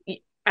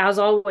 As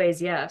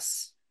always,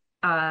 yes.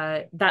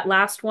 That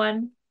last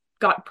one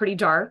got pretty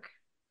dark.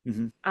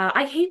 Hmm.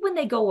 I hate when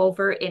they go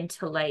over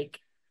into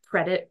like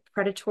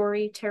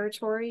predatory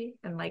territory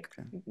and like,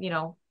 you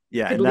know,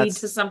 Yeah, could and lead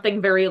to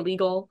something very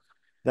illegal.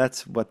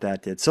 that's what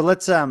that did. So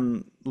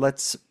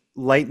let's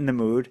lighten the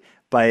mood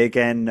by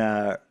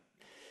again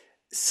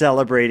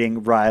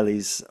celebrating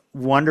Riley's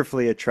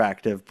wonderfully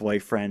attractive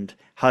boyfriend,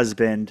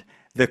 husband,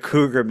 the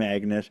cougar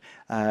magnet.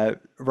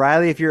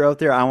 Riley, if you're out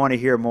there, I want to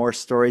hear more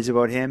stories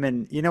about him.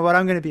 And you know what?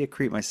 I'm going to be a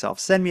creep myself.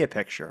 Send me a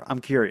picture. I'm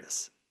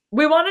curious.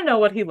 We want to know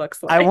what he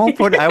looks I like.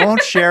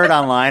 won't share it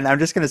online. I'm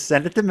just going to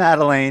send it to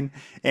Madeline,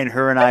 and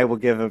her and I will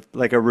give a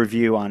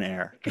review on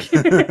air.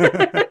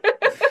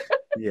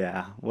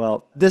 Yeah.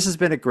 Well, this has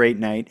been a great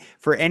night.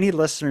 For any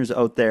listeners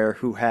out there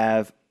who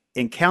have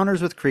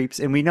encounters with creeps,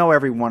 and we know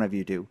every one of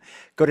you do,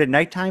 go to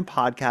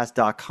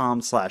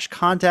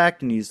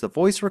nighttimepodcast.com/contact and use the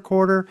voice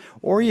recorder,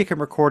 or you can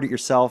record it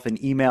yourself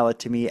and email it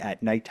to me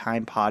at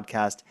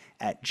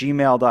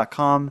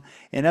nighttimepodcast@gmail.com.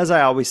 And as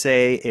I always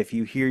say, if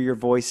you hear your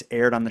voice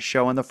aired on the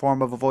show in the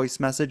form of a voice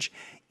message,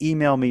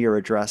 email me your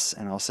address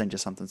and I'll send you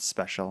something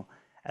special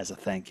as a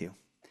thank you.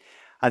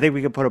 I think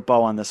we can put a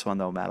bow on this one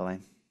though,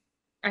 Madeline.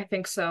 I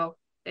think so.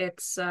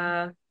 It's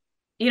you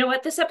know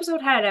what? This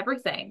episode had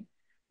everything.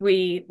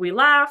 We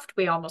laughed,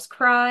 we almost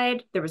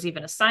cried. There was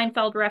even a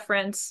Seinfeld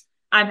reference.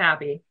 I'm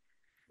happy.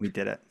 We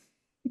did it.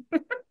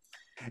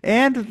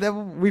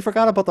 And we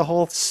forgot about the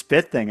whole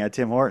spit thing at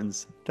Tim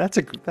Hortons. That's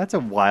a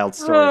wild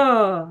story.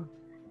 Oh,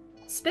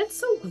 spit's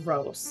so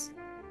gross.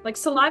 Like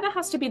saliva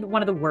has to be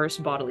one of the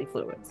worst bodily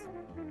fluids.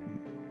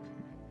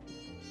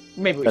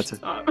 Maybe we should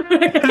stop.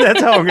 That's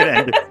how I'm gonna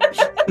end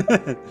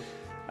it.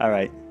 All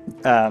right.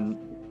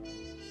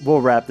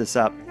 We'll wrap this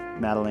up.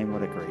 Madeline,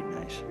 what a great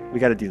night.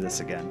 We got to do this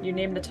again. You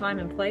name the time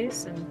and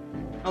place, and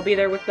I'll be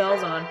there with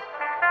bells on.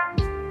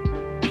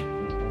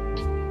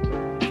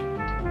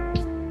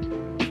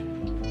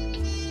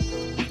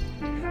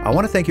 I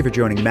want to thank you for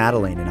joining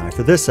Madeline and I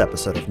for this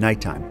episode of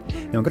Nighttime.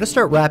 Now I'm going to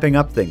start wrapping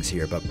up things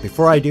here, but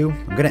before I do,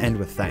 I'm going to end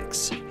with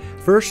thanks.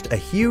 First, a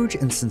huge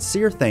and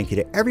sincere thank you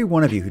to every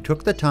one of you who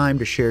took the time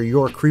to share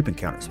your creep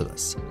encounters with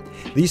us.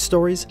 These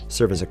stories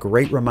serve as a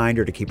great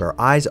reminder to keep our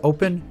eyes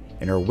open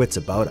and our wits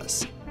about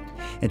us.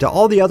 And to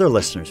all the other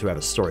listeners who have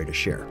a story to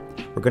share,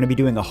 we're going to be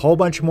doing a whole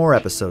bunch more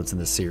episodes in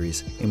this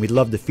series, and we'd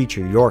love to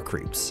feature your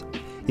creeps.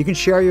 You can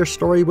share your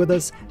story with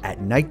us at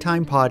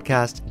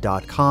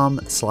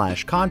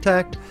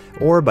nighttimepodcast.com/contact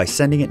or by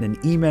sending it in an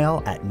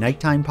email at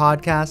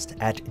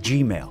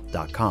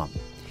nighttimepodcast@gmail.com.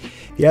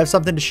 If you have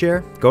something to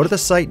share, go to the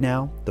site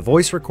now. The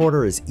voice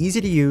recorder is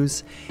easy to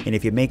use, and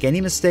if you make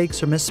any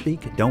mistakes or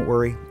misspeak, don't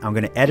worry. I'm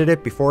going to edit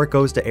it before it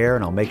goes to air,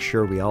 and I'll make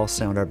sure we all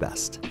sound our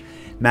best.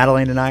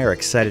 Madeline and I are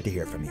excited to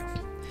hear from you.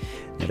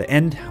 Now to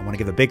end, I want to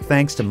give a big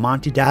thanks to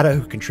Monty Datta,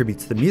 who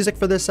contributes the music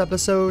for this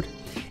episode,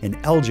 and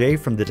LJ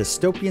from the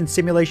Dystopian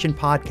Simulation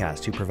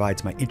podcast, who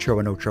provides my intro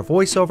and outro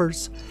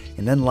voiceovers.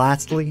 And then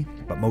lastly,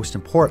 but most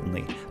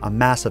importantly, a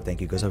massive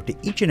thank you goes out to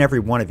each and every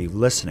one of you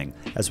listening,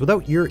 as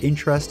without your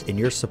interest and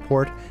your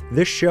support,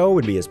 this show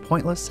would be as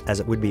pointless as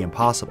it would be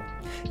impossible.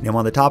 Now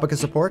on the topic of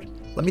support,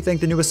 let me thank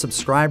the newest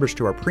subscribers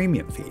to our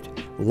premium feed,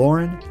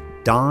 Lauren,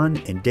 Don,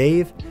 and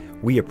Dave.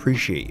 We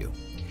appreciate you.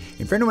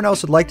 And for anyone else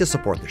who'd like to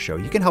support the show,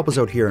 you can help us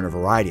out here in a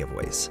variety of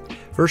ways.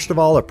 First of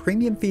all, a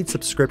premium feed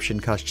subscription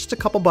costs just a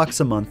couple bucks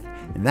a month,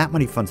 and that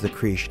money funds the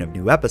creation of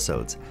new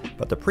episodes.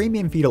 But the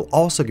premium feed will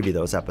also give you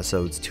those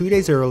episodes 2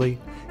 days early,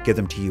 give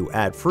them to you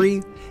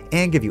ad-free,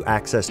 and give you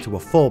access to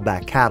a full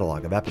back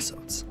catalog of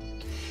episodes.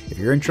 If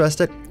you're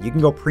interested, you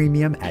can go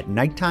premium at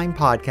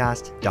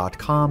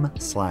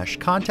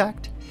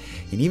nighttimepodcast.com/contact.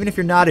 And even if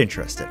you're not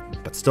interested,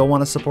 but still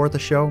want to support the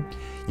show,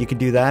 you can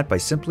do that by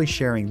simply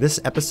sharing this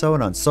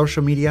episode on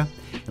social media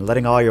and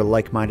letting all your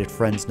like-minded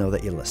friends know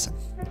that you listen.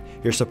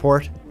 Your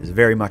support is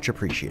very much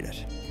appreciated.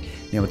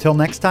 Now until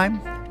next time,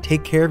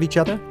 take care of each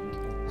other,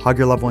 hug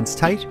your loved ones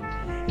tight,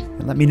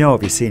 and let me know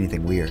if you see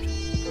anything weird.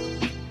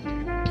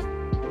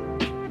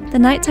 The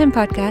Nighttime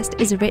Podcast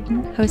is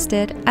written,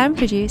 hosted, and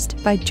produced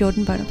by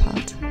Jordan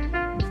Bonaparte.